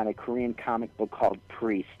 on a Korean comic book called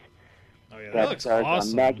Priest. Oh, yeah, that looks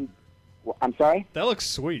awesome. Maggie. Well, I'm sorry? That looks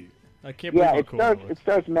sweet. I can't believe Yeah, how it cool stars that it looks.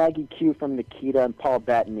 stars Maggie Q from Nikita and Paul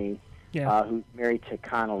Bettany, Yeah. who's married to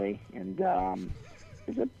Connolly, and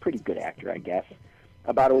is a pretty good actor, I guess.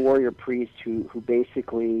 About a warrior priest who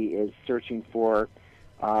basically is searching for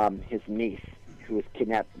his niece, who was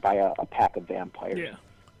kidnapped by a pack of vampires. Yeah.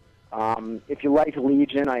 If you like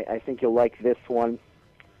Legion, I think you'll like this one.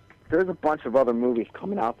 There's a bunch of other movies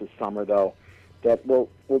coming out this summer, though, that we'll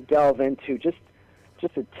delve into just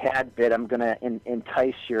a tad bit. I'm going to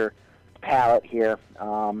entice your palate here.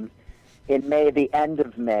 In May, the end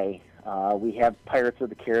of May, we have Pirates of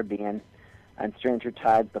the Caribbean and Stranger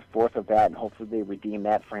Tides, the fourth of that, and hopefully they redeem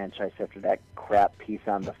that franchise after that crap piece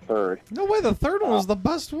on the third. No way, the third one was the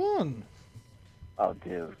best one. Oh,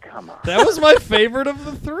 dude, come on. That was my favorite of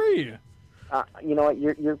the three. You know what?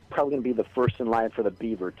 You're probably going to be the first in line for the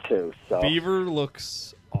Beaver, too. So. Beaver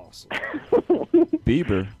looks awesome.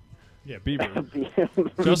 Bieber. Yeah, Beaver.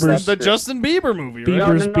 That's the true. Justin Bieber movie, right?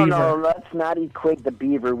 Bieber's No, Beaver. let's not equate the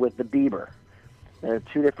Beaver with the Bieber. They're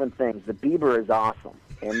two different things. The Bieber is awesome,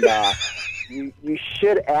 and you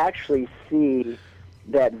should actually see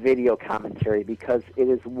that video commentary because it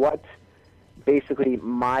is what basically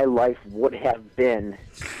my life would have been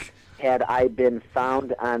had I been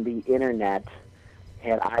found on the internet,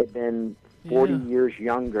 had I been 40 Yeah. years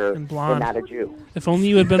younger And and blonde. not a Jew. If only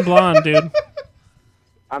you had been blonde, dude.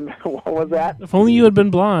 What was that? If only you had been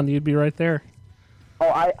blonde, you'd be right there. Oh,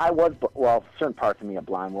 I was, well, certain parts of me are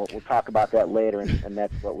blind. We'll talk about that later, and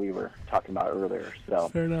that's what we were talking about earlier. So,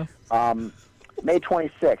 Fair enough. May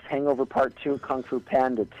 26th, Hangover Part 2, Kung Fu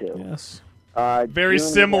Panda 2. Yes. Very June,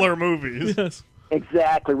 we similar have- movies. Yes.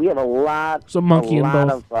 Exactly. We have a lot, There's a monkey in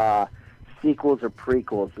both. of sequels or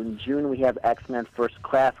prequels. In June, we have X-Men First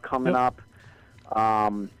Class coming Yep.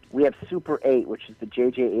 up. We have Super 8, which is the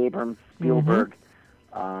J.J. Abrams Spielberg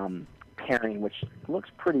pairing, which looks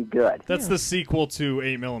pretty good. That's the sequel to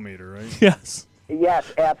 8mm, right? Yes.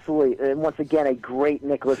 Yes, absolutely. And once again, a great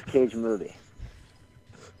Nicolas Cage movie.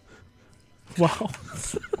 Wow.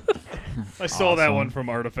 I stole that Awesome. one from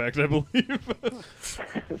Artifact, I believe.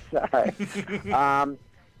 Sorry.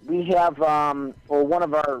 We have one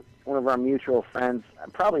of our mutual friends.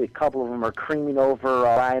 Probably a couple of them are creaming over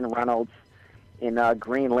Ryan Reynolds in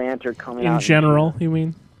Green Lantern coming out In general, you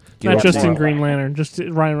mean? Get Not up just in there. Green Lantern, just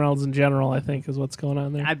Ryan Reynolds in general, I think, is what's going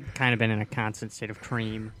on there. I've kind of been in a constant state of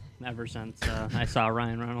cream ever since I saw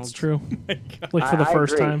Ryan Reynolds. It's true. Like for the I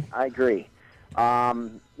first agree. time. I agree.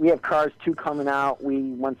 We have Cars 2 coming out. We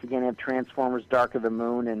once again have Transformers: Dark of the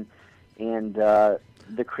Moon and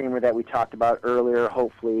the creamer that we talked about earlier.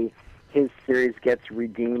 Hopefully, his series gets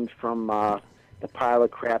redeemed from the pile of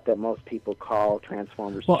crap that most people call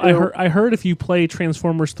Transformers. Well, 2. I heard if you play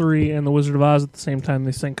Transformers 3 and The Wizard of Oz at the same time,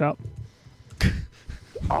 they sync up.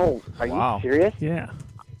 Oh, are Wow. you serious? Yeah.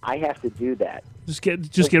 I have to do that. Just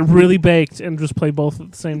get really baked and just play both at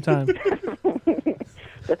the same time.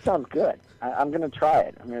 That sounds good. I'm going to try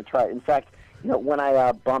it. In fact, when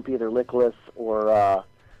I bump either Lickless or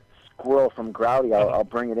Squirrel from Grouty, I'll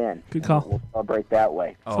bring it in. Good call. We'll celebrate that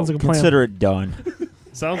way. Sounds like a plan. Consider it done.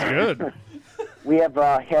 Sounds good. We have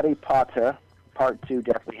Harry Potter Part 2,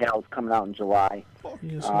 Deathly Hallows, coming out in July.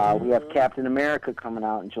 Yes, We have Captain America coming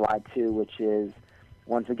out in July 2, which is,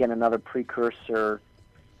 once again, another precursor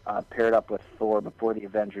paired up with Thor before the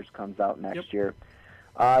Avengers comes out next year.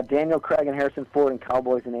 Daniel Craig and Harrison Ford in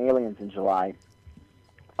Cowboys and Aliens in July.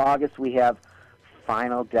 August, we have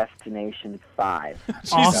Final Destination 5.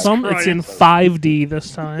 awesome. It's in 5D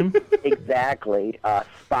this time. Exactly.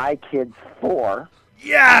 Spy Kids 4,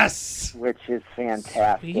 Yes! which is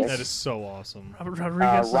fantastic. Sweet. That is so awesome. Robert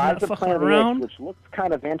Rodriguez is Rise not of fucking Planet of the around. Apes, which looks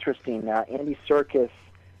kind of interesting. Andy Serkis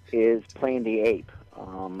is playing the ape.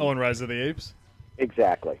 Oh, and Rise of the Apes?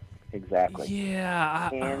 Exactly. Yeah.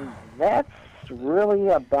 And that's really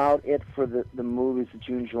about it for the movies of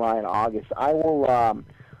June, July, and August. I will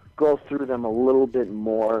go through them a little bit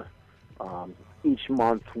more each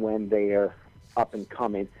month when they are up and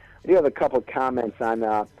coming. I do have a couple of comments on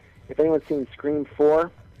if anyone's seen Scream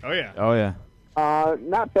 4. Oh, yeah. Oh yeah.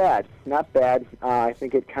 Not bad. I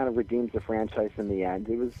think it kind of redeems the franchise in the end.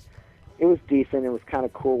 It was decent. It was kind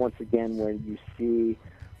of cool once again when you see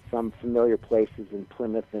some familiar places in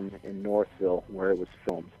Plymouth and in Northville where it was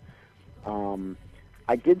filmed.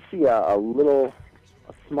 I did see a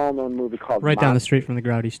small-known movie called Right down the Monsters. street from the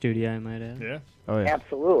Growdy Studio, I might add. Yeah. Oh yeah.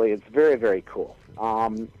 Absolutely, it's very, very cool.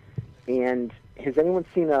 And has anyone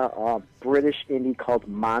seen a British indie called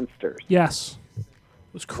Monsters? Yes. It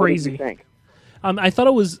was What crazy. did you think? I thought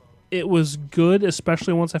it was good,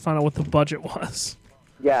 especially once I found out what the budget was.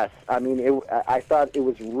 Yes, I mean, I thought it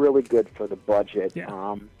was really good for the budget.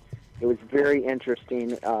 Yeah. It was very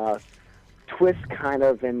interesting. Twist kind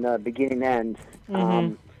of in the beginning end.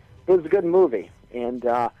 Mhm. It was a good movie. And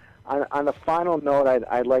on the final note,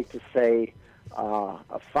 I'd like to say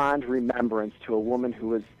a fond remembrance to a woman who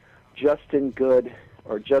was just as good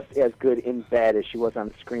in bed as she was on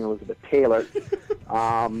the screen, Elizabeth Taylor,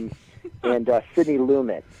 and Sidney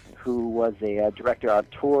Lumet, who was a director of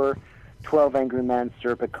Tour, 12 Angry Men,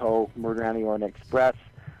 Serpico, Murder on the Orient Express, In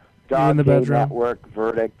the Dog Day Bedroom. Network,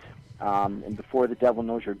 Verdict, and Before the Devil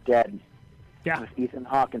Knows You're Dead, Yeah. with Ethan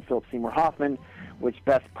Hawke and Philip Seymour Hoffman, which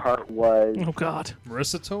best part was... Oh, God.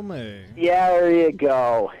 Marissa Tomei. Yeah, there you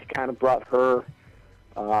go. Kind of brought her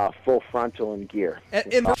full frontal in gear.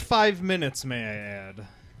 In 5 minutes, may I add.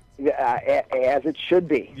 As it should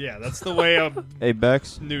be. Yeah, that's the way a Hey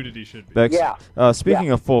Bex. nudity should be. Bex. Yeah.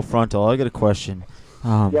 Speaking of full frontal, I got a question.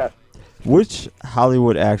 Yes. Which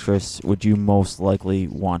Hollywood actress would you most likely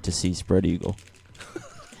want to see spread eagle?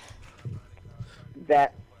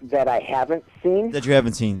 That I haven't seen. That you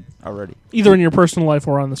haven't seen already. Either in your personal life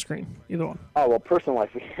or on the screen. Either one. Oh well, personal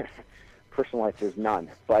life. Personal life, there's none.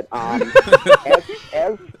 But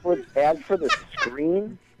as for the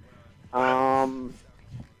screen,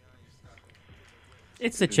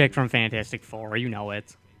 It's the chick from Fantastic Four. You know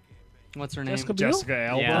it. What's her name? Jessica Biel? Jessica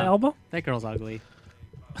Alba. Yeah. Alba? That girl's ugly.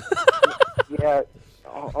 yeah.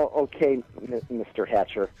 Okay, Mr.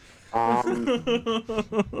 Hatcher.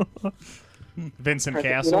 Vincent You know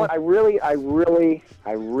Castle. what? I really,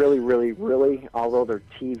 although they're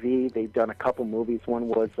TV, they've done a couple movies. One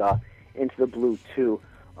was Into the Blue 2.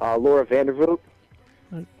 Laura Vandervoot,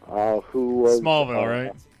 who was... Smallville,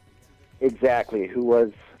 right? Exactly, who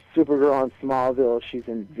was Supergirl in Smallville. She's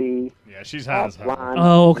in V. Yeah, she's hot as hell. Blonde.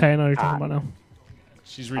 Oh, okay. I know what you're talking about now.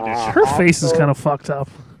 She's ridiculous. Her face is also- kind of fucked up.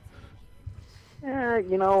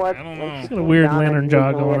 You know what? I don't know. When she She's got a weird comes down lantern and jaw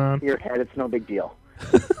you know going it on. to your head, it's no big deal.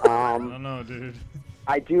 I don't know, dude.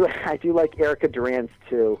 I do like Erica Durance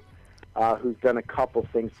too, who's done a couple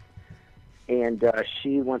things, and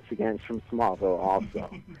she once again is from Smallville also.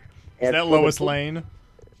 Is that Lois Lane?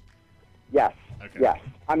 Yes. Okay. Yes.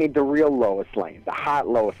 I mean the real Lois Lane, the hot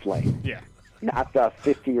Lois Lane, Yeah. not the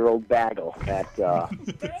 50-year-old bagel that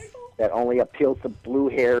that only appeals to blue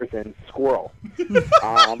hairs and squirrel.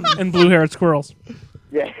 And blue-haired squirrels.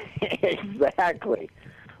 Yeah, exactly.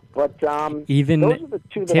 But Even those are the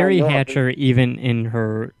two that Terry I know of. Hatcher, even in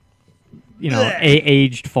her,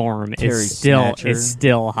 aged form, Terry is still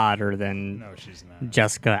Snatcher. hotter than No, she's not.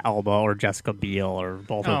 Jessica Alba or Jessica Biel or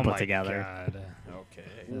both of Oh them put my together. God. Okay.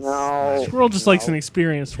 No. Squirrel just likes an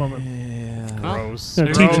experienced woman. Gross. Gonna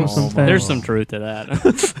teach him Gross. some things. There's some truth to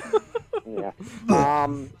that. Yeah.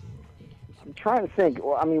 I'm trying to think.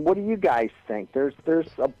 Well, I mean, what do you guys think? There's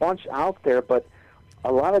a bunch out there, but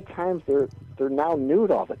a lot of times they're now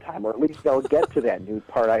nude all the time, or at least they'll get to that nude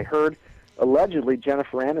part. I heard allegedly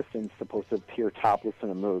Jennifer Aniston's supposed to appear topless in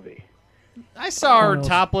a movie. I saw her Oh.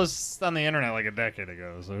 topless on the internet like a decade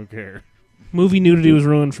ago, so who cares? Movie nudity was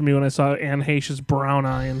ruined for me when I saw Anne Heche's brown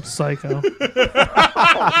eye in Psycho.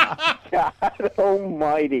 God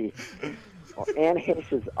almighty. Well, Anne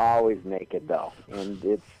Heche is always naked, though,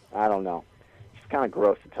 and I don't know. It's kind of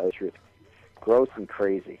gross, to tell you the truth. Gross and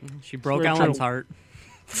crazy. She broke Very Ellen's true. heart.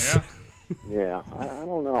 Yeah. Yeah, I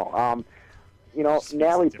don't know.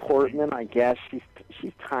 Natalie Portman, I guess she's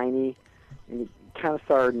tiny, and you kind of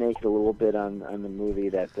saw her naked a little bit on the movie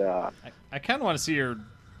that. I kind of want to see her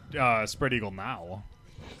spread eagle now.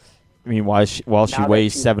 I mean, while she Now that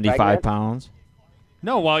weighs she's 75 pregnant? pounds.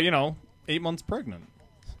 No, well, 8 months pregnant.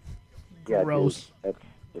 Yeah, Gross. dude, that's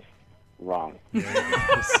just wrong.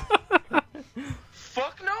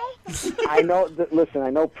 Fuck no. I know. Listen, I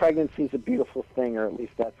know pregnancy's a beautiful thing, or at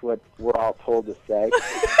least that's what we're all told to say.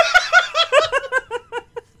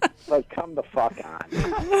 But come the fuck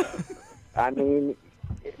on. I mean,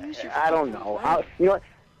 I don't know. You know what?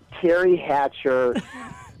 Terry Hatcher,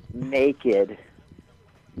 naked,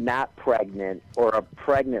 not pregnant, or a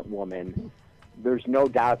pregnant woman. There's no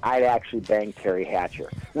doubt I'd actually bang Terry Hatcher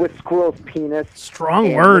with Squirrel's penis. Strong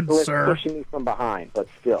and words, Nicholas sir. pushing me from behind, but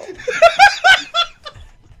still.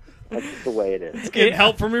 That's just the way it is. Get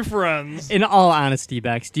help from your friends. In all honesty,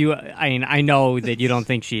 Bex, I know that you don't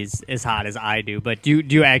think she's as hot as I do, but do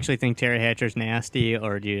you actually think Terry Hatcher's nasty,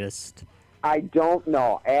 or do you just... I don't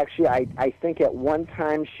know. Actually, I think at one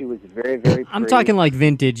time she was very, very pretty. I'm talking like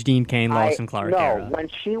vintage Dean Cain, Lois and Clark no, era. when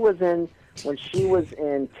she was in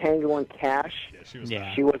Tango and Cash,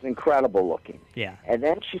 Yeah. she was incredible looking. Yeah. And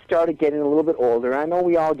then she started getting a little bit older. I know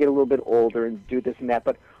we all get a little bit older and do this and that,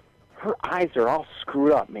 but her eyes are all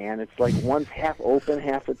screwed up, man. It's like one's half open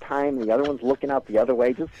half the time, and the other one's looking out the other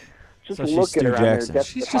way. Just So she's look at her Stu on there. Jackson.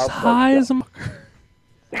 Desperate She's just Housewives high as stuff.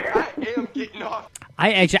 a. I am getting off.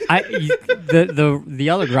 The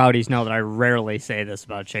other Groudies know that I rarely say this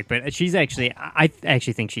about Chick, but I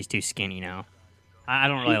actually think she's too skinny now. I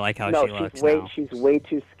don't really like how no, she looks way, now. She's way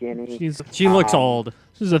too skinny. She looks old.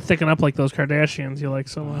 She's a thicken up like those Kardashians you like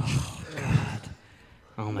so much.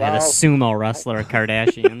 Oh man, Well, the sumo wrestler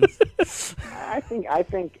Kardashians. I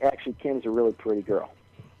think actually Kim's a really pretty girl.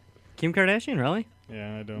 Kim Kardashian, really?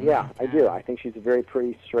 Yeah, I don't. Yeah, I do. I think she's a very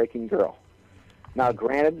pretty, striking girl. Now,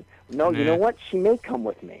 granted, no, you Nah. know what? She may come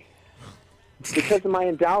with me because of my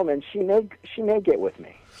endowment. She may get with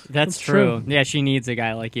me. That's true. Yeah, she needs a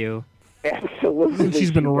guy like you. Absolutely,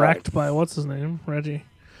 She's been she does. wrecked by what's his name, Reggie.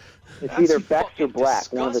 It's either Bex or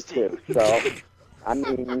Black, one of the two. So, I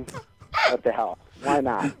mean, what the hell? Why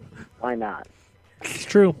not? Why not? It's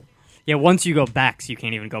true. Yeah, once you go Bex, you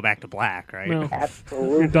can't even go back to Black, right? No.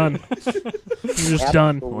 Absolutely. You're done. You're just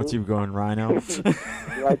done. Once you've gone Rhino.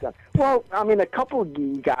 You're right done. Well, I mean, a couple of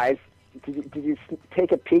you guys. Did you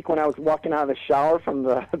take a peek when I was walking out of the shower from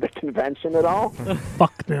the convention at all?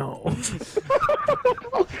 Fuck no.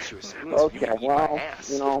 Okay, well,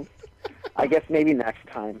 I guess maybe next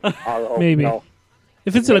time. Maybe.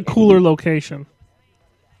 If it's in a cooler location.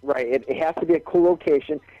 Right, it has to be a cool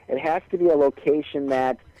location. It has to be a location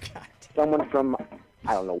that someone from,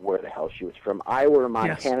 I don't know where the hell she was from, Iowa or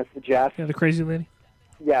Montana suggests. Yeah, the crazy lady.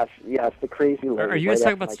 Yes, the crazy lady. Are you guys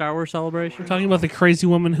talking about Star Wars Celebration? We're talking about the crazy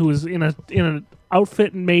woman who was in an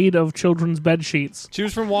outfit made of children's bed sheets. She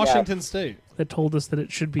was from Washington State. That told us that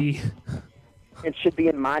it should be. It should be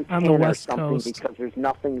in Montana On the or West something Coast. because there's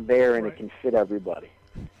nothing there and it can fit everybody.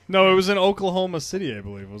 No, it was in Oklahoma City, I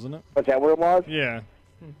believe, wasn't it? Was that where it was? Yeah.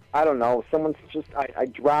 I don't know. Someone's just I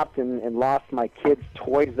dropped and lost my kids'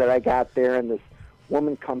 toys that I got there, and this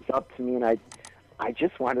woman comes up to me, and I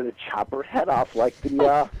just wanted to chop her head off like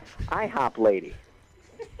the IHOP lady.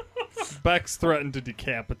 Bex threatened to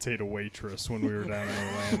decapitate a waitress when we were down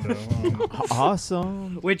in Orlando.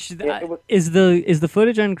 Awesome. Which is the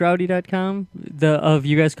footage on Groudy.com of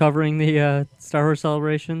you guys covering the Star Wars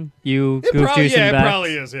Celebration? You, It Goof probably, Juice, and it Bex?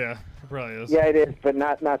 probably is. Yeah, it probably is. Yeah, it is, but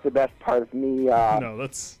not the best part of me. No,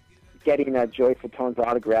 that's getting Joey Fatone's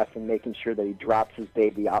autograph and making sure that he drops his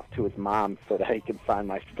baby off to his mom so that he can sign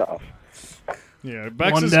my stuff. yeah.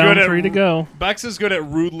 Bex One is down, good at 3 to go. Bex is good at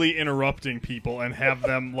rudely interrupting people and have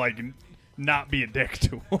them not be a dick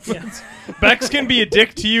to him. Bex can be a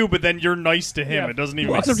dick to you, but then you're nice to him. Yeah. It doesn't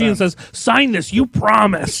even Walks make up to you and sense. says, "Sign this, you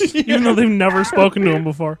promise," even though they've never spoken to him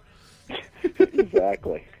before.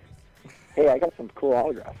 Exactly. Hey, I got some cool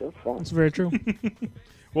autographs. That's fun. It's very true.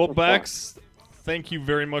 Well, Bex, thank you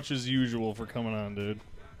very much as usual for coming on, dude.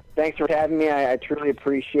 Thanks for having me. I truly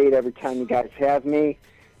appreciate every time you guys have me.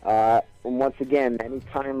 And once again,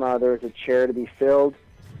 anytime there's a chair to be filled,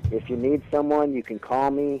 if you need someone, you can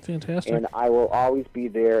call me. Fantastic. And I will always be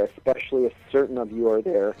there, especially if certain of you are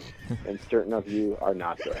there and certain of you are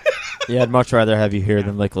not there. Yeah, I'd much rather have you here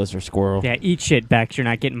than Nicholas or Squirrel. Yeah, eat shit, Bex. You're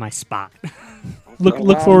not getting my spot.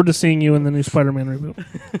 Look forward to seeing you in the new Spider-Man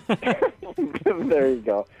reboot. There you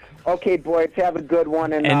go. Okay, boys, have a good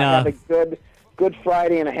one, and, And, have a good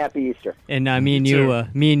Friday and a happy Easter. And me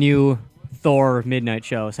and you, Thor Midnight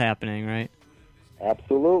Show is happening, right?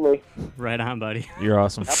 Absolutely. Right on, buddy. You're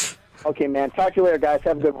awesome. Okay, man. Talk to you later, guys.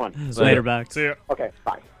 Have a good one. Later, Bex. See ya. Okay,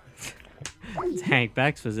 bye. Hank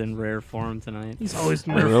Bex was in rare form tonight. He's always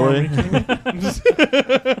in rare Really? form.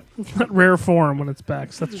 It's not rare form when it's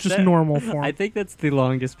Bex. That's just normal form. I think that's the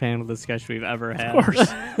longest panel discussion we've ever had. Of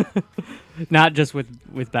course. Not just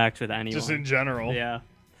with Bex, with anyone. Just in general. Yeah.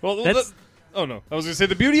 Well, That's- oh no, I was gonna say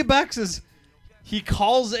the beauty of Bex is he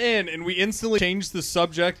calls in and we instantly change the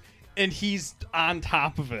subject, and he's on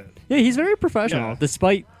top of it. Yeah, he's very professional, Yeah.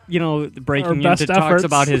 despite breaking Our into best talks efforts.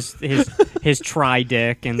 about his tri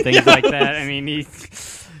dick and things like that. I mean,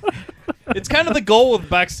 It's kind of the goal with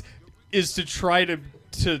Bex is to try to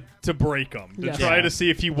break him, to Yes. try Yeah. to see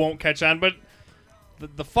if he won't catch on, but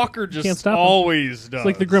the fucker Can't just stop him. always does. It's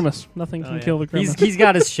like the Grimace. Nothing can kill the Grimace. he's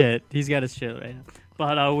got his shit. He's got his shit right now.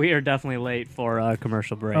 But we are definitely late for a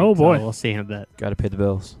commercial break. Oh, boy. So we'll see you in a bit. Got to pay the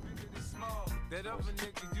bills. That other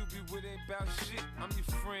nigga you be with ain't bout shit. I'm your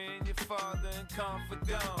friend, your father, and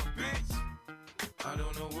confidant, bitch. I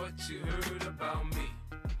don't know what you heard about me,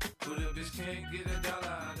 but a bitch can't get a dollar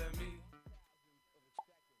out of me.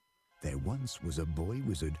 There once was a boy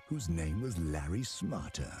wizard whose name was Larry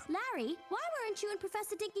Smarter. Larry, why weren't you in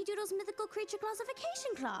Professor Dinky Doodle's mythical creature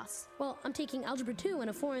classification class? Well, I'm taking Algebra 2 in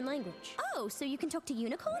a foreign language. Oh, so you can talk to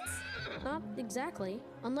unicorns? Not exactly,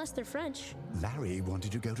 unless they're French. Larry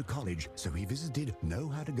wanted to go to college, so he visited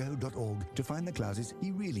knowhowtogo.org to find the classes he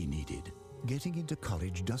really needed. Getting into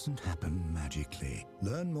college doesn't happen magically.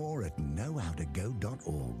 Learn more at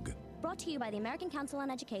knowhowtogo.org. Brought to you by the American Council on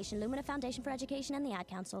Education, Lumina Foundation for Education, and the Ad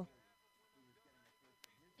Council.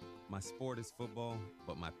 My sport is football,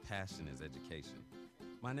 but my passion is education.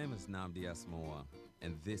 My name is Nnamdi Asomugha,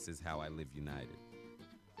 and this is how I live united.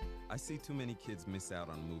 I see too many kids miss out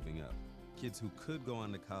on moving up. Kids who could go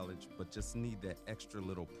on to college, but just need that extra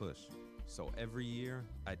little push. So every year,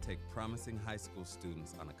 I take promising high school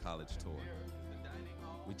students on a college tour.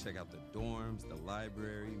 We check out the dorms, the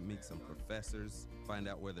library, meet some professors, find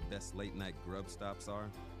out where the best late-night grub stops are.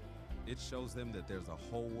 It shows them that there's a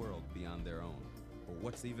whole world beyond their own. But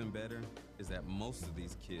what's even better is that most of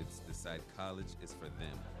these kids decide college is for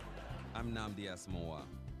them. I'm Nnamdi Asomugha.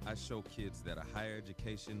 I show kids that a higher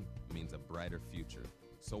education means a brighter future.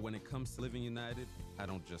 So when it comes to living united, I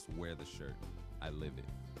don't just wear the shirt, I live it.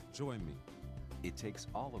 Join me. It takes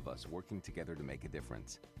all of us working together to make a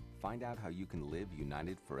difference. Find out how you can live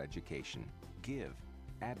united for education. Give,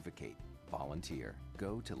 advocate, volunteer.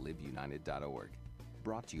 Go to liveunited.org.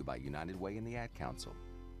 Brought to you by United Way and the Ad Council.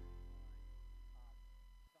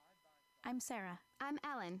 I'm Sarah. I'm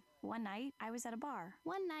Ellen. One night, I was at a bar.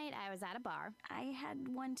 One night, I was at a bar. I had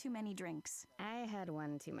one too many drinks. I had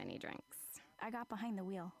one too many drinks. I got behind the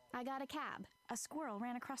wheel. I got a cab. A squirrel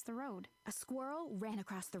ran across the road. A squirrel ran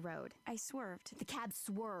across the road. I swerved. The cab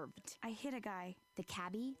swerved. I hit a guy. The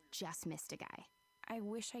cabbie just missed a guy. I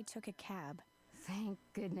wish I took a cab. Thank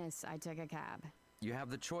goodness I took a cab. You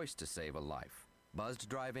have the choice to save a life. Buzzed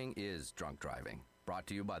driving is drunk driving. Brought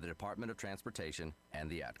to you by the Department of Transportation and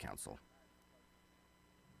the Ad Council.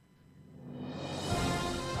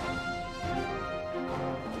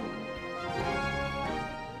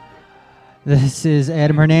 This is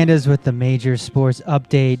Adam Hernandez with the Major Sports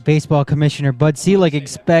Update. Baseball Commissioner Bud Selig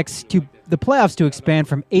expects the playoffs to expand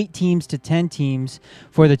from 8 teams to 10 teams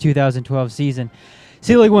for the 2012 season.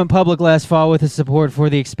 Selig went public last fall with his support for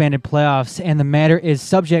the expanded playoffs, and the matter is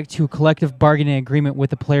subject to collective bargaining agreement with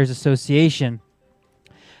the Players Association.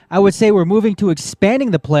 I would say we're moving to expanding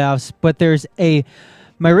the playoffs, but there's a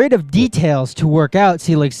myriad of details to work out,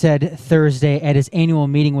 Selig said Thursday at his annual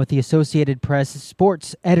meeting with the Associated Press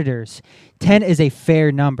sports editors. 10 is a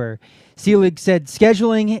fair number. Selig said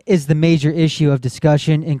scheduling is the major issue of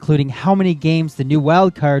discussion, including how many games the new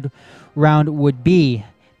wildcard round would be.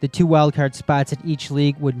 The 2 wildcard spots at each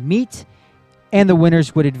league would meet, and the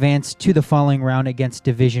winners would advance to the following round against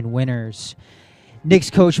division winners. Knicks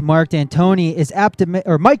coach Mike D'Antoni is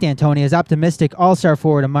optimistic All-Star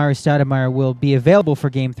forward Amari Stoudemire will be available for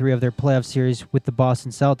Game 3 of their playoff series with the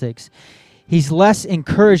Boston Celtics. He's less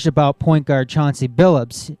encouraged about point guard Chauncey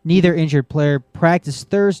Billups. Neither injured player practiced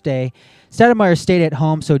Thursday. Stoudemire stayed at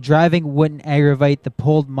home so driving wouldn't aggravate the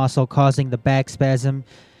pulled muscle, causing the back spasm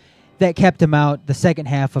that kept him out the second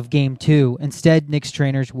half of Game 2. Instead, Knicks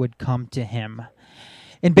trainers would come to him.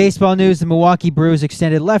 In baseball news, the Milwaukee Brewers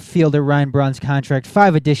extended left fielder Ryan Braun's contract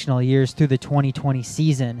 5 additional years through the 2020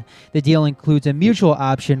 season. The deal includes a mutual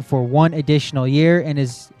option for 1 additional year and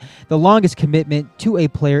is the longest commitment to a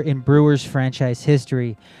player in Brewers franchise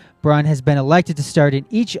history. Brun has been elected to start in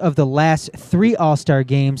each of the last 3 All-Star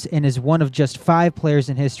games and is one of just 5 players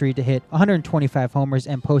in history to hit 125 homers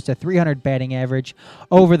and post a 300 batting average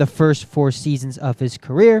over the first 4 seasons of his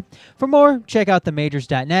career. For more, check out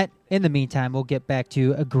themajors.net. In the meantime, we'll get back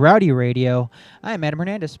to Grouty Radio. I am Adam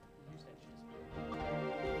Hernandez.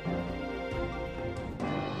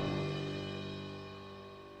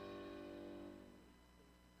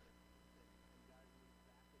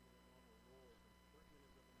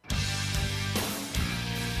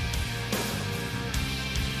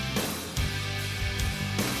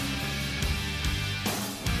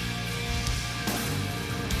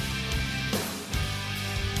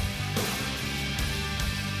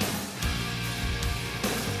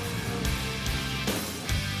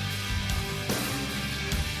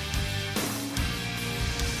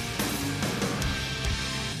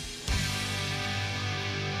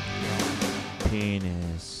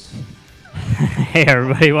 Penis. Hey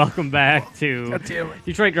everybody, welcome back to God damn it.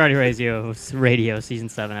 Detroit Grouty Radio, Season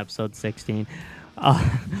 7, Episode 16.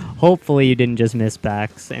 Hopefully you didn't just miss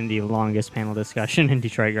Bex in the longest panel discussion in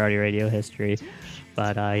Detroit Grouty Radio history.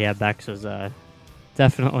 But yeah, Bex was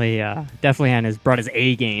definitely on brought his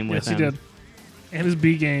A game with him. Yes, he did. And his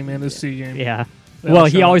B game and his C game. Yeah. They Well, all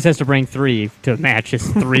he showed. always has to bring 3 to match his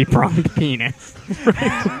 3-pronged penis.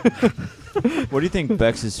 What do you think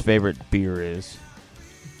Bex's favorite beer is?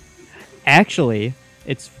 Actually,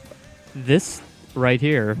 it's this right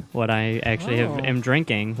here, what I actually am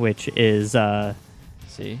drinking, which is I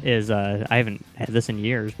haven't had this in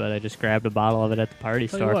years, but I just grabbed a bottle of it at the party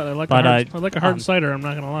Tell store. you what, I like but, I like a hard cider, I'm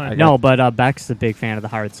not going to lie. No, but Beck's a big fan of the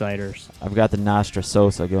hard ciders. I've got the Nostra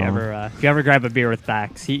Sosa going. If you ever grab a beer with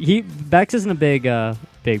Bex, Bex isn't a big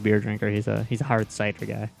beer drinker. He's a hard cider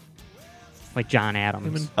guy, like John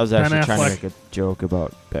Adams. I was actually trying to make a joke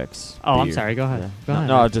about Beck's. Oh, I'm beer. sorry. Go ahead. Yeah. Go ahead.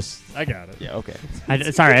 No, I got it. Yeah, okay.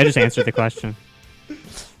 Sorry, I just answered the question.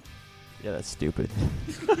 Yeah, that's stupid.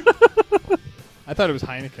 I thought it was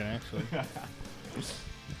Heineken, actually.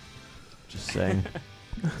 Just saying.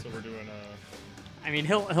 So we're doing I mean,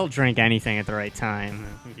 he'll drink anything at the right time.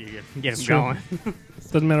 If you get him True. going.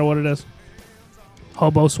 Doesn't matter what it is.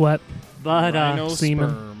 Hobo sweat. But Rhino semen.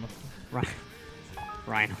 sperm.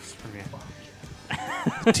 Rhino sperm.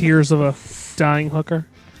 Tears of a dying hooker.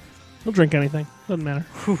 He'll drink anything. Doesn't matter.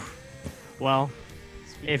 Well,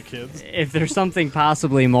 if there's something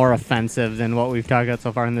possibly more offensive than what we've talked about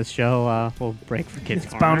so far in this show, we'll break for Kids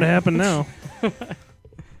It's Corner. bound to happen now.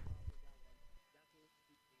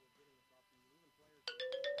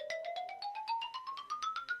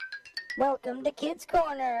 Welcome to Kids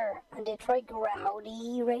Corner on Detroit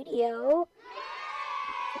Grouty Radio.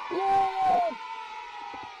 Yay!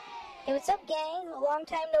 Hey, what's up, gang? A long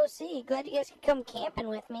time no see. Glad you guys could come camping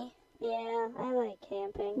with me. Yeah, I like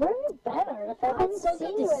camping. Where have you been, Earth? I've been It's so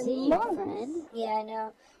good to see you, friend. Yeah, I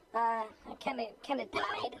know. I kind of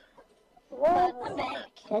died. What? But I'm back.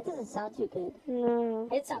 That doesn't sound too good. No.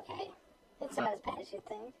 It's okay. It's not as bad as you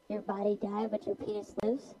think. Your body died, but your penis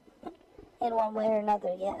lives? In one way or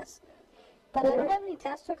another, yes. But I don't have any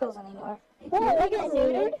testicles anymore. Yeah, I got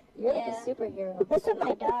neutered. You're Yeah. like a superhero. That's what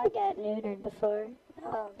my dog got neutered before.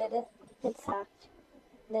 Oh, did it? It sucked.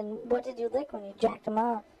 Then what did you lick when you jacked him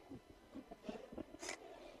off?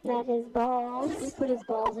 Not his balls. You put his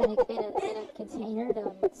balls in a container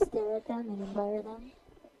to stare at them and admire them.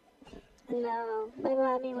 No, my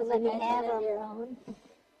mommy was let me have them. Your own.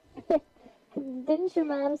 Didn't your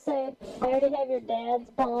mom say, I already have your dad's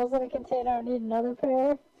balls in a container, I need another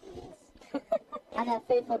pair? On that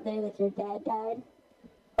fateful day that your dad died,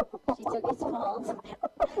 she took his balls.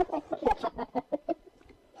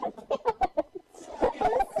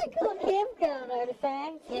 That's a cool campground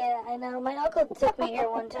artifact. Yeah, I know. My uncle took me here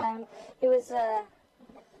one time. He was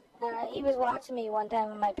watching me one time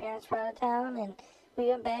when my parents were out of town, and we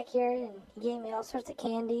went back here, and he gave me all sorts of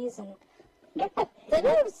candies, and You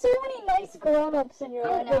have so many nice grown-ups in your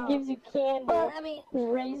life that gives you candy. Well, I mean,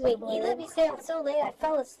 razor wait, he blades. let me stay out so late, I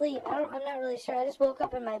fell asleep. I'm not really sure. I just woke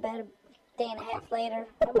up in my bed a day and a half later.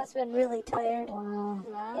 I must have been really tired. Wow.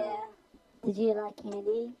 Yeah. Did you like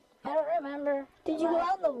candy? I don't remember. Did you go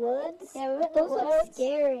out in the woods? Yeah, we went in the woods. Those look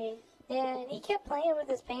scary. Yeah, and he kept playing with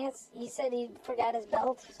his pants. He said he forgot his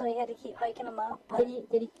belt, so he had to keep hiking them up. But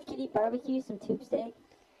Could he barbecue some tube steak?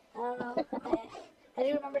 I don't know. I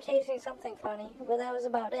do remember tasting something funny, but that was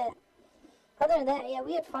about it. Other than that, yeah,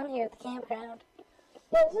 we had fun here at the campground.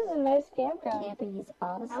 Yeah, this is a nice campground. Camping is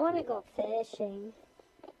awesome. I want to go fishing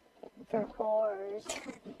for whores.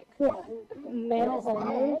 Metal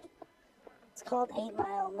whore? It's called 8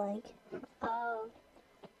 Mile, Mike. Oh.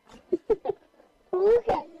 Look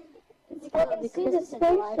at I can see the space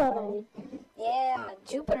shuttle. Yeah,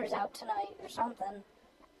 Jupiter's out tonight or something.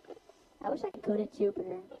 I wish I could go to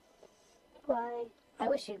Jupiter. Why? I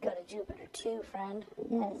wish you'd go to Jupiter too, friend.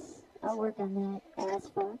 Yes, I'll work on that ass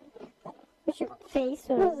fuck. What's your face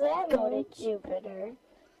when What does that go mean? to Jupiter?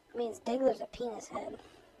 It means Diggler's a penis head.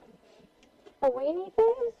 A weenie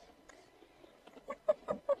face?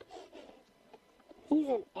 He's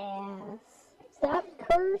an ass. Stop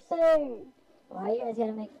cursing! Why you guys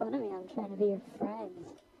gotta make fun of me? I'm trying to be your friends.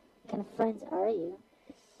 What kind of friends are you?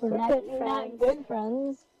 We're not good friends. Not good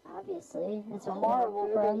friends. Obviously. That's why Horrible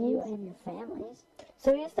I'm friends. You friends. and your families.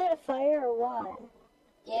 So we start a fire or what?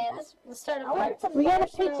 Yeah, let's start a I fire. want some We gotta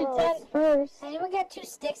pitch a marshmallows. tent first. Anyone got 2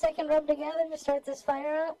 sticks I can rub together to start this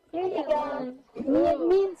fire up? Here you go.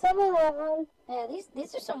 Me and someone have one. Yeah,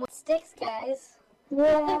 these are some wood sticks, guys. Yeah, I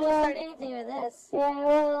don't think we'll well- start anything with this. Yeah,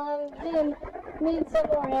 well, me and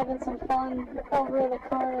someone were having some fun over in the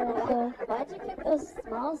corner. So. Why'd you pick those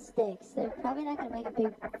small sticks? They're probably not gonna make a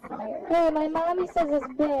big fire. Hey, my mommy says it's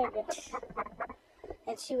big.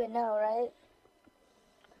 And she would know, right?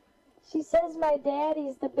 She says my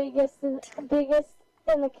daddy's the biggest in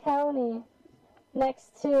the county,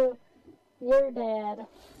 next to your dad.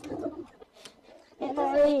 It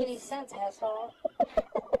doesn't make any sense, asshole.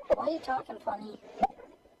 Why are you talking funny?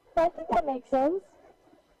 I think that makes sense,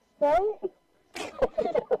 right?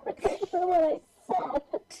 That's what I said.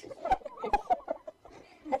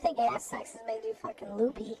 I think ass sex has made you fucking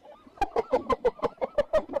loopy.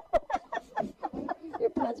 Your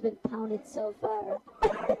pud's been pounded so far.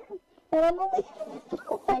 And I'm only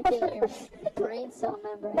affecting your brain cell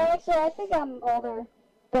membrane. Actually, I think I'm older,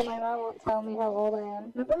 but my mom won't tell me how old I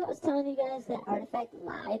am. Remember I was telling you guys that Artifact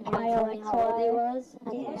lied when he told me how old he was? I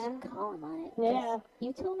think I should call him on it. Yeah.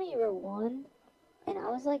 You told me you were 1, and I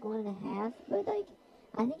was like 1.5, but like,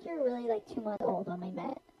 I think you're really like 2 months old when we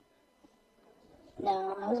met.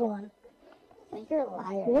 No, I was 1. I think you're a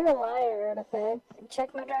liar. You're a liar, Artifact.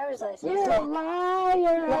 Check my driver's license. You're a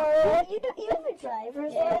liar, Artifact. You have a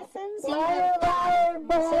driver's license? Liar, liar,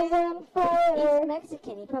 boys on fire. He's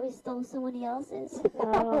Mexican. He probably stole somebody else's.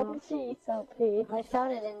 Oh, jeez, OP. I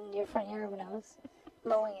found it in your front yard when I was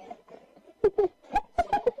mowing it.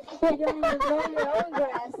 You don't even mow your own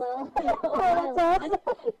grass, though. Oh, that's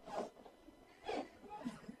awesome.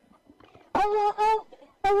 Oh,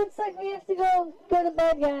 it looks like we have to go to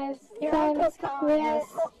bed, guys. Your uncle's calling us.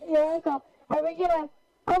 Your uncle. Are we gonna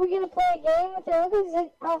play a game with your uncle? He's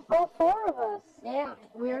like, all 4 of us. Yeah,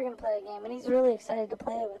 we are going to play a game, and he's really excited to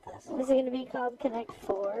play it with us. Is it gonna be called Connect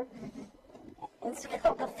 4? It's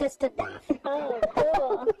called the Fist of Death. Oh,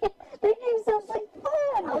 cool. That game sounds like fun.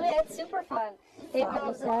 Oh, yeah, it's super fun. It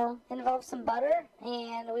involves some butter,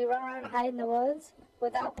 and we run around and hide in the woods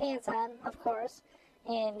without pants on, of course,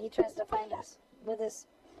 and he tries to find us with his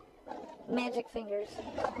magic fingers.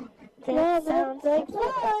 That sounds like fun.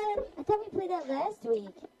 I thought we played that last week.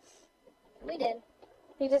 We did.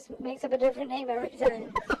 He just makes up a different name every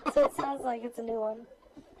time, so it sounds like it's a new one.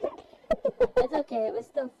 It's okay, it was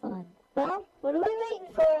still fun. Well, what are we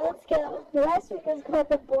waiting for? Let's go. Last week was called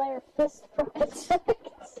the Blair Fist Project.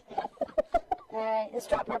 Alright, let's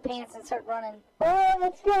drop our pants and start running. Alright,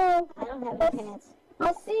 let's go. I don't have any pants.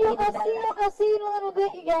 I'll see you in a little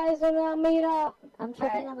bit, you guys, and I'll meet up. I'm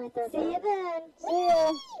checking on my third. See you then. See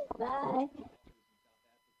ya. Bye.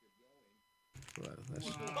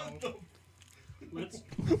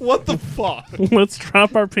 What the fuck? Let's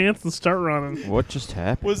drop our pants and start running. What just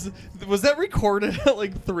happened? Was that recorded at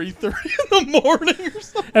like 3:30 in the morning or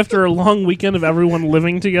something? After a long weekend of everyone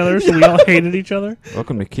living together, so we all hated each other.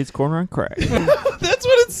 Welcome to Kids Corner on Crack. That's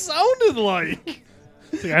what it sounded like.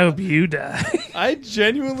 It's like, I hope you die. I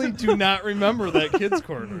genuinely do not remember that Kids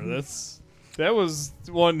Corner. That was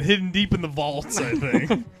one hidden deep in the vaults, I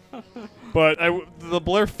think. But the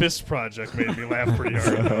Blair Fist Project made me laugh pretty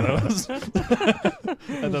hard. I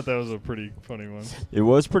thought that was a pretty funny one. It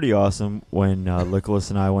was pretty awesome when Nicholas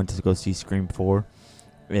and I went to go see Scream 4,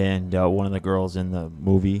 and one of the girls in the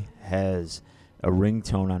movie has a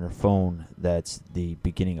ringtone on her phone that's the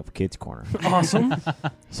beginning of Kids Corner. Awesome.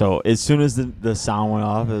 So as soon as the sound went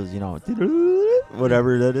off, it was,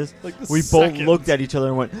 whatever that is. Like the we second. both looked at each other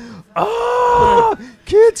and went, "Oh,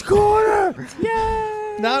 Kids Corner!"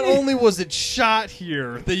 Yay! Not only was it shot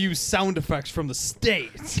here, they used sound effects from the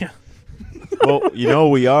States. Yeah. Well,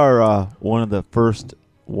 we are one of the first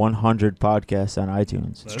 100 podcasts on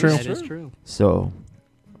iTunes. It's true. That is true. So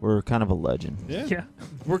we're kind of a legend. Yeah.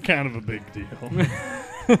 We're kind of a big deal.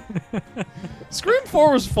 Scream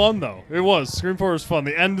 4 was fun, though. It was. Scream 4 was fun.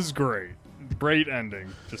 The end is great. Great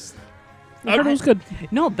ending. Just I heard it was good.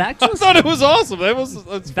 No, Bex I was. thought it was awesome.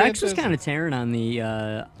 That's Bex was fantastic. kind of tearing on the,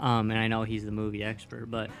 and I know he's the movie expert,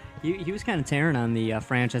 but he was kind of tearing on the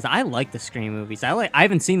franchise. I like the Scream movies. I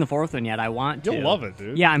haven't seen the fourth one yet. I want to. You'll love it,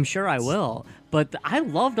 dude. Yeah, I'm sure I will. But I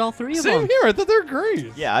loved all three of Same them. here. I thought they're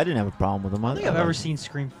great. Yeah, I didn't have a problem with them. I don't think I've ever seen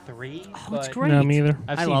Scream 3. Oh, it's but great. No, me either.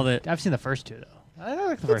 I love it. I've seen the first two, though. I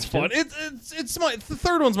like the It's first fun. two. It's my the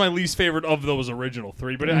third one's my least favorite of those original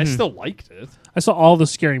three, but I still liked it. I saw all the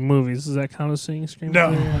scary movies. Does that count as seeing Scream?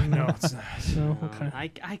 No, 3? no, it's not. No,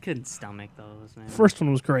 okay. I couldn't stomach those, man. First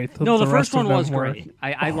one was great. No, the rest first one of them was were great.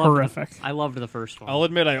 I loved horrific. I loved the first one. I'll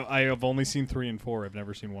admit I have only seen 3 and 4. I've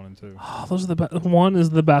never seen 1 and 2. Oh, those are the best. One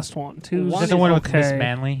is the best one. Two Is is that the one with okay. Miss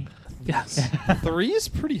Manley? Yes. 3 is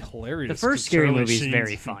pretty hilarious. The first 'cause scary Charlie movie is Sheen's-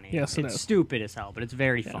 very funny. Yes, it it's is. stupid as hell, but it's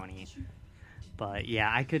very funny. But yeah,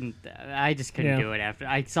 I just couldn't do it after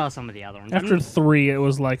I saw some of the other ones. After 3, it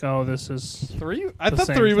was like, oh, this is 3. I the thought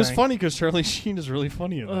same 3 was thing. funny because Charlie Sheen is really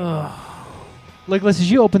funny in that. Nicholas, did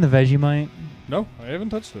you open the Vegemite? No, I haven't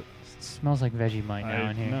touched it. It smells like Vegemite now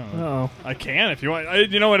in here. No. Oh, I can if you want.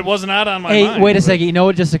 You know what? It wasn't out on my Hey, mind. wait a but- second. You know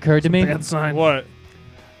what just occurred to me? bad sign. What?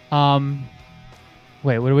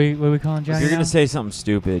 Wait, what are we calling Johnny? If you're now? gonna say something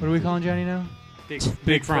stupid, What are we calling Johnny now?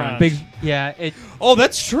 Big French. Big, yeah. It. Oh,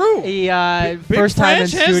 that's true. He, Big first time in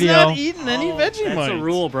French has studio. not eaten any Vegemite. That's a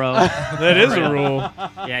rule, bro. That is a rule.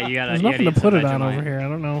 Yeah, you gotta. There's you nothing gotta to eat put some it on Vegemite. over here. I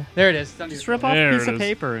don't know. There it is. Just rip off There a it piece of is.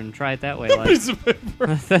 paper and try it that way. A like. piece of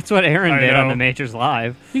paper. That's what Aaron I did on know. the Majors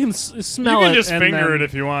Live. You can smell You it. can just and finger then it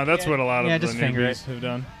if you want. That's what a lot yeah, of just the finger newbies it. have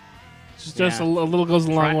done. Just Yeah. a little goes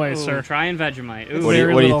a long way, Ooh, sir. Try Vegemite. Ooh, what do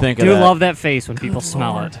you little. think of do that? love that face when people Good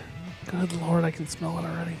smell Lord. it. Good Lord, I can smell it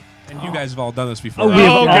already. And you guys have all done this before. Oh, right? we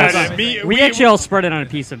have Oh, all God. done it. We actually all spread it on a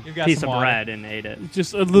piece of You've got some water. bread and ate it.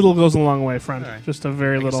 Just a little goes a long way, friend. All right. Just a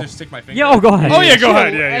very I guess little. just stick my finger. Yeah, oh, go ahead. Oh, yeah, go Actually,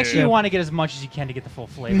 ahead. Yeah, yeah, Actually, yeah. you want to get as much as you can to get the full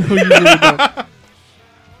flavor. You really don't.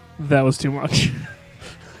 That was too much.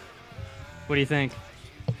 What do you think?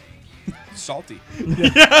 Salty.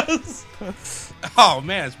 Yes. Oh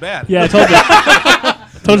man, it's bad. Yeah, I told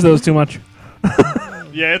you. Told you that was too much.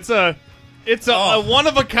 Yeah, it's a one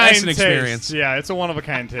of a kind that's an taste. experience. Yeah, it's a one of a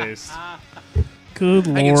kind taste. Good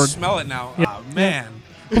I can Lord. smell it now. Yeah. Oh man.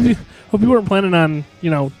 Hope you weren't planning on,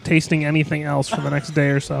 tasting anything else for the next day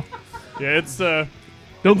or so. Yeah, it's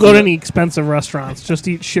Don't go to any expensive restaurants. Just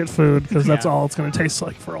eat shit food because that's Yeah. all it's going to taste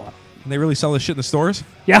like for a while. And they really sell this shit in the stores?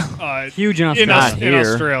 Yeah. Huge in in, Australia. in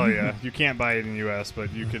here. Australia. You can't buy it in the U.S.,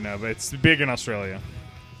 but you can. But it's big in Australia.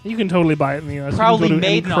 You can totally buy it in the U.S. Probably you can go to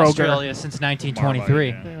any made in Kroger. Australia since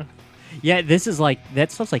 1923. Marmite, Yeah. Yeah, this is like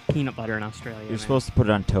that stuff's like peanut butter in Australia. You're man. supposed to put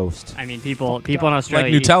it on toast. I mean, people in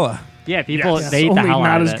Australia Like Nutella. Yeah, people Yes. they eat Only the hell not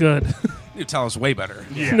out of as it. good. Nutella's way better.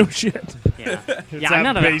 Yeah. No shit. Yeah, It's yeah. I'm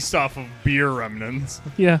not not a, based off of beer remnants.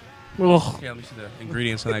 Yeah. Well, Yeah, let me see the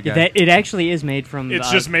ingredients on that guy. that it actually is made from. It's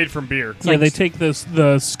just made from beer. yeah, they take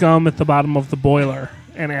the scum at the bottom of the boiler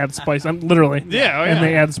and add spice. Literally. Yeah, oh, And yeah.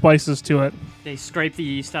 they add spices to it. They scrape the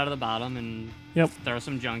yeast out of the bottom and Yep. throw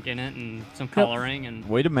some junk in it and some coloring and.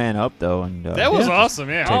 Way to man up though, and That was awesome.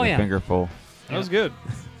 Yeah, take Oh, a yeah. fingerful. that was good.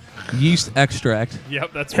 Yeast extract.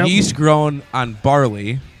 Yep, that's Yeast grown on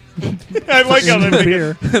barley. I like how they make it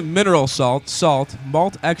beer. Mineral salt,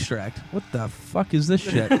 malt extract. What the fuck is this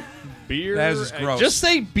shit? beer. That is gross. Just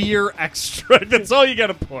say beer extract. That's all you got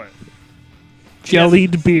to put.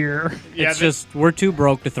 Jellied beer. Yeah, It's just we're too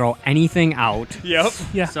broke to throw anything out. Yep.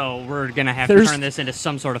 Yeah. So we're gonna have There's- to turn this into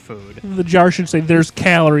some sort of food. The jar should say, "There's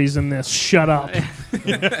calories in this. Shut up."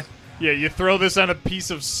 Yeah, you throw this on a piece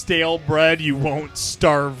of stale bread, you won't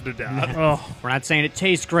starve to death. Oh, We're not saying it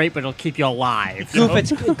tastes great, but it'll keep you alive.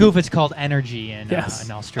 Goof, it's called energy in Yes.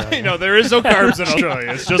 Australia. I know there is no carbs in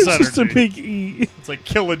Australia. It's just it's energy. just a big E. It's like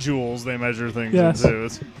kilojoules they measure things Yes. into.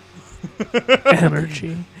 It's-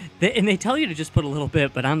 Energy. And they tell you to just put a little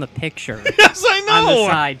bit, but on the picture, Yes, I on the know.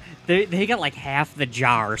 side, they got like half the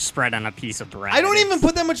jar spread on a piece of bread. I don't It's- even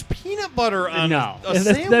put that much peanut butter on No. a And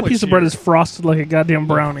sandwich. that piece of bread here. is frosted like a goddamn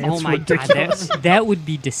brownie. Oh It's my ridiculous. god, that would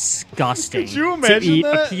be disgusting. Could you to imagine eat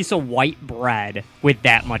that? a piece of white bread with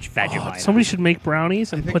that much Vegemite? Somebody should make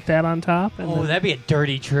brownies and put that on top and Oh, then that'd be a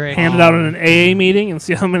dirty trick. hand it out in an AA meeting and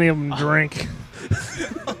see how many of them drink.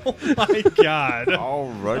 Oh my god.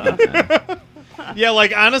 Alrighty. Yeah,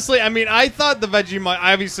 like honestly, I mean, I thought the Vegemite.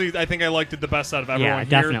 Obviously, I think I liked it the best out of everyone Yeah,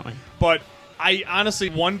 here. definitely. But I honestly,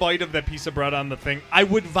 one bite of that piece of bread on the thing, I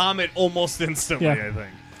would vomit almost instantly. Yeah. I think.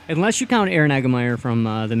 Unless you count Aaron Eggemeyer from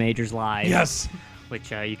the Majors Live. Yes.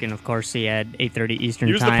 Which you can, of course, see at 8:30 Eastern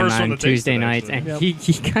He was the Time first one on to taste Tuesday it, nights. actually. And Yep.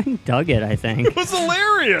 he kind of dug it, I think. It was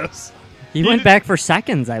hilarious. He went back for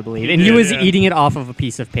seconds, I believe. He And he did, was yeah. eating it off of a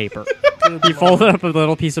piece of paper. He folded up a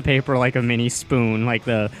little piece of paper like a mini spoon, like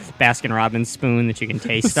the Baskin Robbins spoon that you can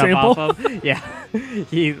taste stuff Sample? off of. Yeah,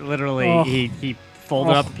 he literally Oh. he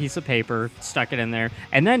folded up a piece of paper, stuck it in there,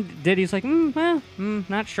 and then he's like,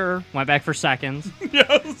 not sure. Went back for seconds.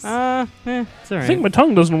 Yes. It's all I right. think my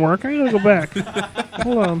tongue doesn't work. I gotta go back.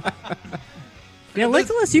 Hold on. Yeah,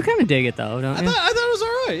 Nicholas, you kind of dig it though, don't I you? thought it was all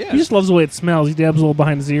right. Yeah. He just loves the way it smells. He dabs a little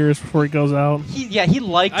behind his ears before he goes out. He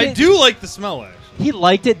liked it. I do like the smell, actually. He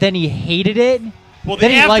liked it, then he hated it. Well, the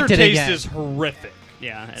then he liked it aftertaste again. is horrific.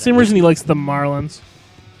 Yeah. Same reason he likes the Marlins.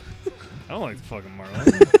 I don't like the fucking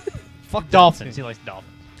Marlins. Fuck Dolphins. He likes Dolphins.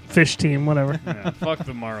 Fish team, whatever. Yeah, fuck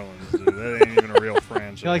the Marlins, dude. That ain't even a real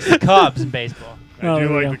franchise. He likes the Cubs in baseball. I Oh, do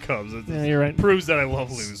there you like go. the Cubs. It Yeah, you're right. proves that I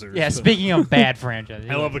love losers. Yeah, speaking of bad franchises.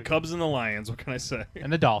 I love the Cubs and the Lions. What can I say?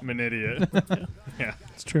 And the Dolphins. I'm an idiot. Yeah.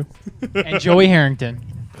 It's true. And Joey Harrington.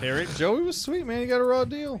 Joey was sweet, man. He got a raw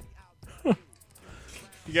deal.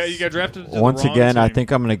 You got drafted to the Once wrong again, I team.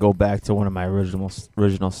 think I'm going to go back to one of my original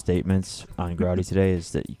statements on Growdy today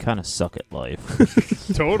is that you kind of suck at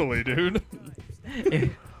life. Totally, dude.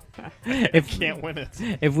 If can't win it.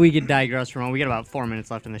 If we could digress from, we got about 4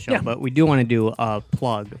 minutes left in the show, Yeah. but we do want to do a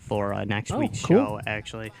plug for next Oh, week's cool. show.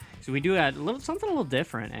 Actually, so we do got something a little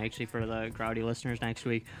different actually for the Growdy listeners next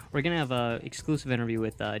week. We're gonna have a exclusive interview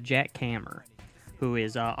with Jack Kammer, who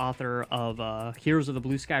is author of Heroes of the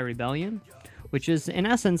Blue Sky Rebellion, which is in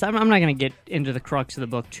essence. I'm not gonna get into the crux of the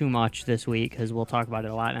book too much this week because we'll talk about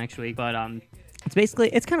it a lot next week. But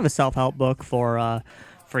it's kind of a self-help book for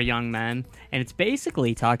young men, and it's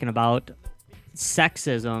basically talking about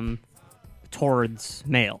sexism towards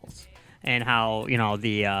males and how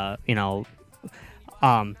I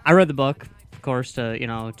read the book, of course,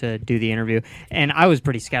 to do the interview, and I was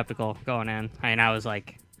pretty skeptical going in, and I was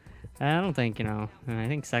like, I don't think I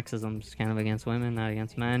think sexism's kind of against women, not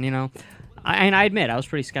against men, and I admit I was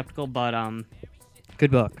pretty skeptical, but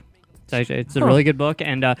good book. It's a really good book,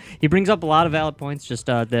 and he brings up a lot of valid points, just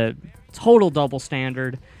the total double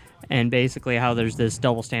standard, and basically how there's this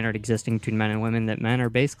double standard existing between men and women that men are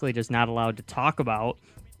basically just not allowed to talk about,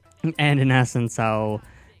 and in essence how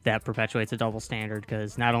that perpetuates a double standard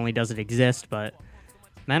because not only does it exist, but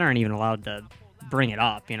men aren't even allowed to bring it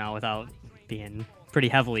up, without being pretty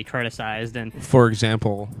heavily criticized. And For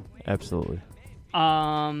example, Absolutely.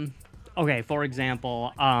 okay, for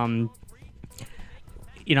example,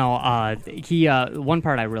 he one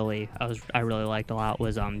part I really liked a lot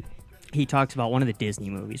was he talks about one of the Disney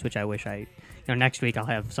movies, which I wish next week I'll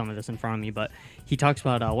have some of this in front of me, but he talks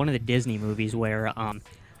about one of the Disney movies where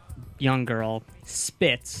young girl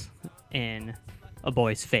spits in a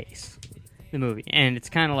boy's face, the movie, and it's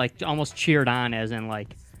kind of like almost cheered on as in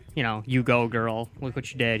like, you go girl, look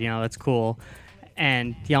what you did, that's cool.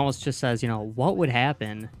 And he almost just says, what would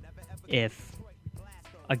happen if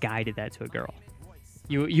a guy did that to a girl?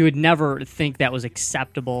 You would never think that was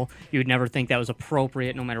acceptable. You would never think that was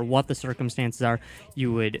appropriate, no matter what the circumstances are.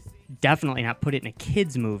 You would definitely not put it in a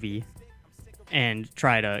kid's movie and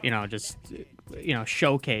try to,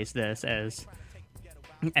 showcase this as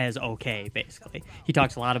okay, basically. He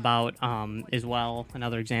talks a lot about, as well,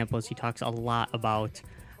 another example is he talks a lot about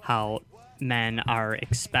how men are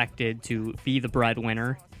expected to be the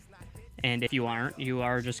breadwinner, and if you aren't, you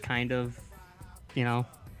are just kind of,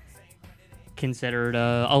 considered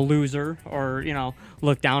a loser or,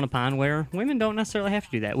 looked down upon, where women don't necessarily have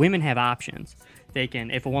to do that. Women have options. They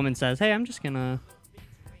can, if a woman says, hey, I'm just gonna,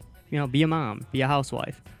 be a mom, be a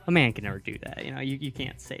housewife, a man can never do that. You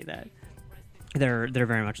can't say that. They're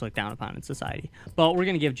very much looked down upon in society. But we're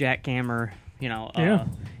gonna give Jack Kammer,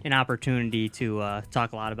 an opportunity to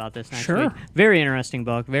talk a lot about this next week. Very interesting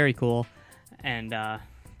book, very cool, and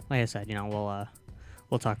like I said,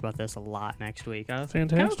 we'll talk about this a lot next week. Fantastic.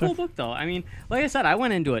 Kind of a cool book, though. I mean, like I said, I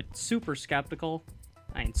went into it super skeptical,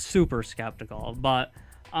 but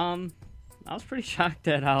I was pretty shocked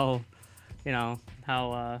at how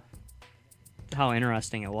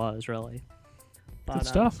interesting it was, really. But, Good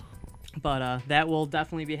stuff. But that will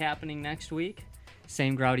definitely be happening next week.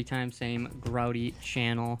 Same Growdy time, same Growdy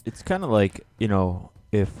channel. It's kind of like,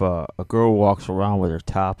 if a girl walks around with her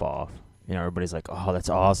top off, everybody's like, oh, that's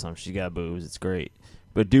awesome. She got boobs. It's great.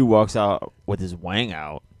 But dude walks out with his wang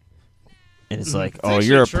out, and it's like, It's oh, actually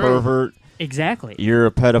you're a true. pervert. Exactly. You're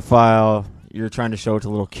a pedophile. You're trying to show it to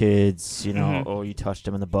little kids. Oh, you touched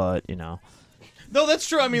him in the butt. No, that's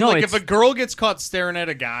true. I mean, No, if a girl gets caught staring at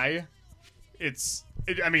a guy, as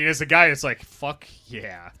a guy, it's like, fuck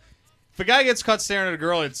yeah. If a guy gets caught staring at a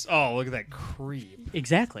girl, it's, oh, look at that creep.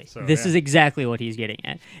 Exactly. So, This yeah. is exactly what he's getting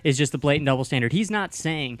at. It's just the blatant double standard. He's not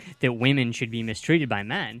saying that women should be mistreated by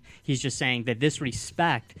men. He's just saying that this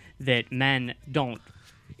respect that men don't,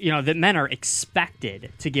 that men are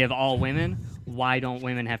expected to give all women, why don't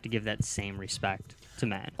women have to give that same respect to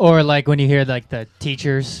men? Or like when you hear like the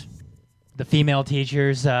teachers, the female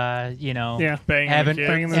teachers, banging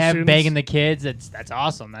the kids. That's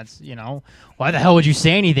awesome. That's why the hell would you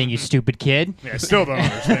say anything, you stupid kid? Yeah, I still don't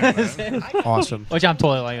understand that. Awesome. Which I'm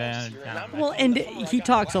totally like that. Well, and he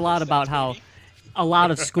talks a lot about how a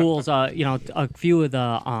lot of schools, a few of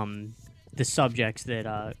the subjects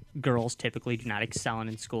that girls typically do not excel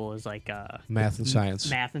in school is like math and science.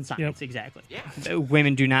 Math and science, exactly.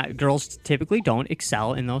 Women do not. Girls typically don't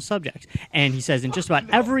excel in those subjects. And he says in just about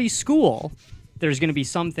every school, there's going to be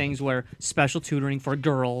some things where special tutoring for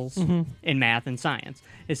girls in math and science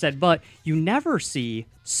is said, but you never see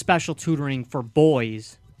special tutoring for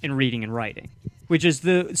boys in reading and writing, which is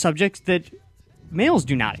the subjects that males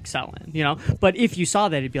do not excel in. But if you saw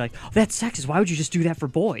that, it'd be like, oh, that's sexist. Why would you just do that for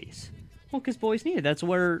boys? Well, because boys need it. That's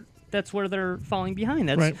where they're falling behind.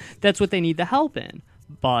 That's what they need the help in.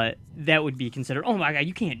 But that would be considered, oh my God,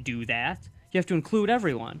 you can't do that. You have to include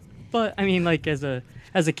everyone. But I mean, like as a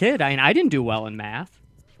kid, I didn't do well in math,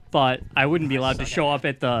 but I wouldn't be allowed to show up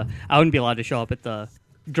at the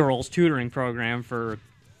girls tutoring program for.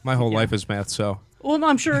 My whole life is math, so. Well, no,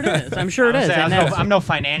 I'm sure it is. I'm no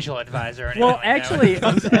financial advisor. Or anything well, like actually,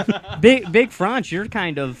 Big Franz, you're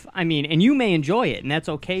kind of, and you may enjoy it, and that's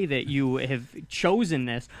okay that you have chosen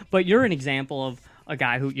this, but you're an example of a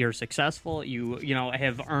guy who you're successful. You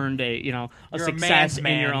have earned a success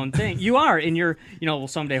in your own thing. You are, and will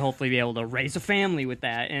someday hopefully be able to raise a family with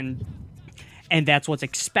that, and that's what's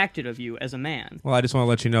expected of you as a man. Well, I just want to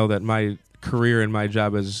let you know that my career and my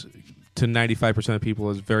job is, to 95% of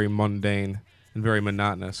people, is very mundane and very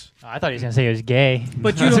monotonous. I thought he was going to say he was gay.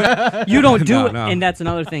 But you don't do it, No. and that's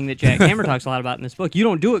another thing that Jack Hammer talks a lot about in this book. You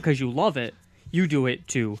don't do it because you love it. You do it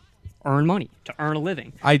to earn money, to earn a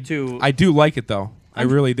living. I do like it, though. I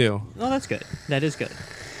really do. Well, that's good. That is good.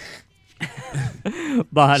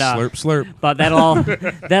 But slurp. But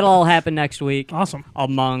that'll all happen next week. Awesome.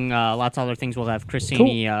 Among lots of other things, we'll have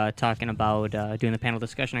Christine talking about doing the panel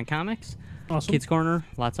discussion on comics. Awesome. Kids Corner,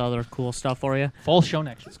 lots of other cool stuff for you. Full show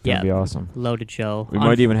next week. It's gonna be awesome. Loaded show. We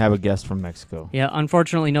might even have a guest from Mexico. Yeah,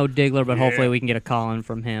 unfortunately no Diggler, but hopefully we can get a call in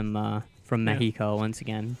from him from Mexico once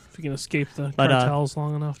again. If we can escape the cartels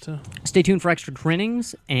long enough to. Stay tuned for extra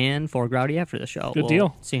trinnings and for Growdy after the show. Good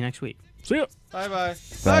deal. See you next week. See ya. Bye.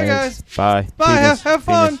 Bye, guys. Bye. Bye. Penis. Have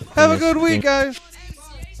fun. Penis. Have a Penis. good week, guys.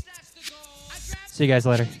 See you guys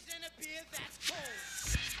later.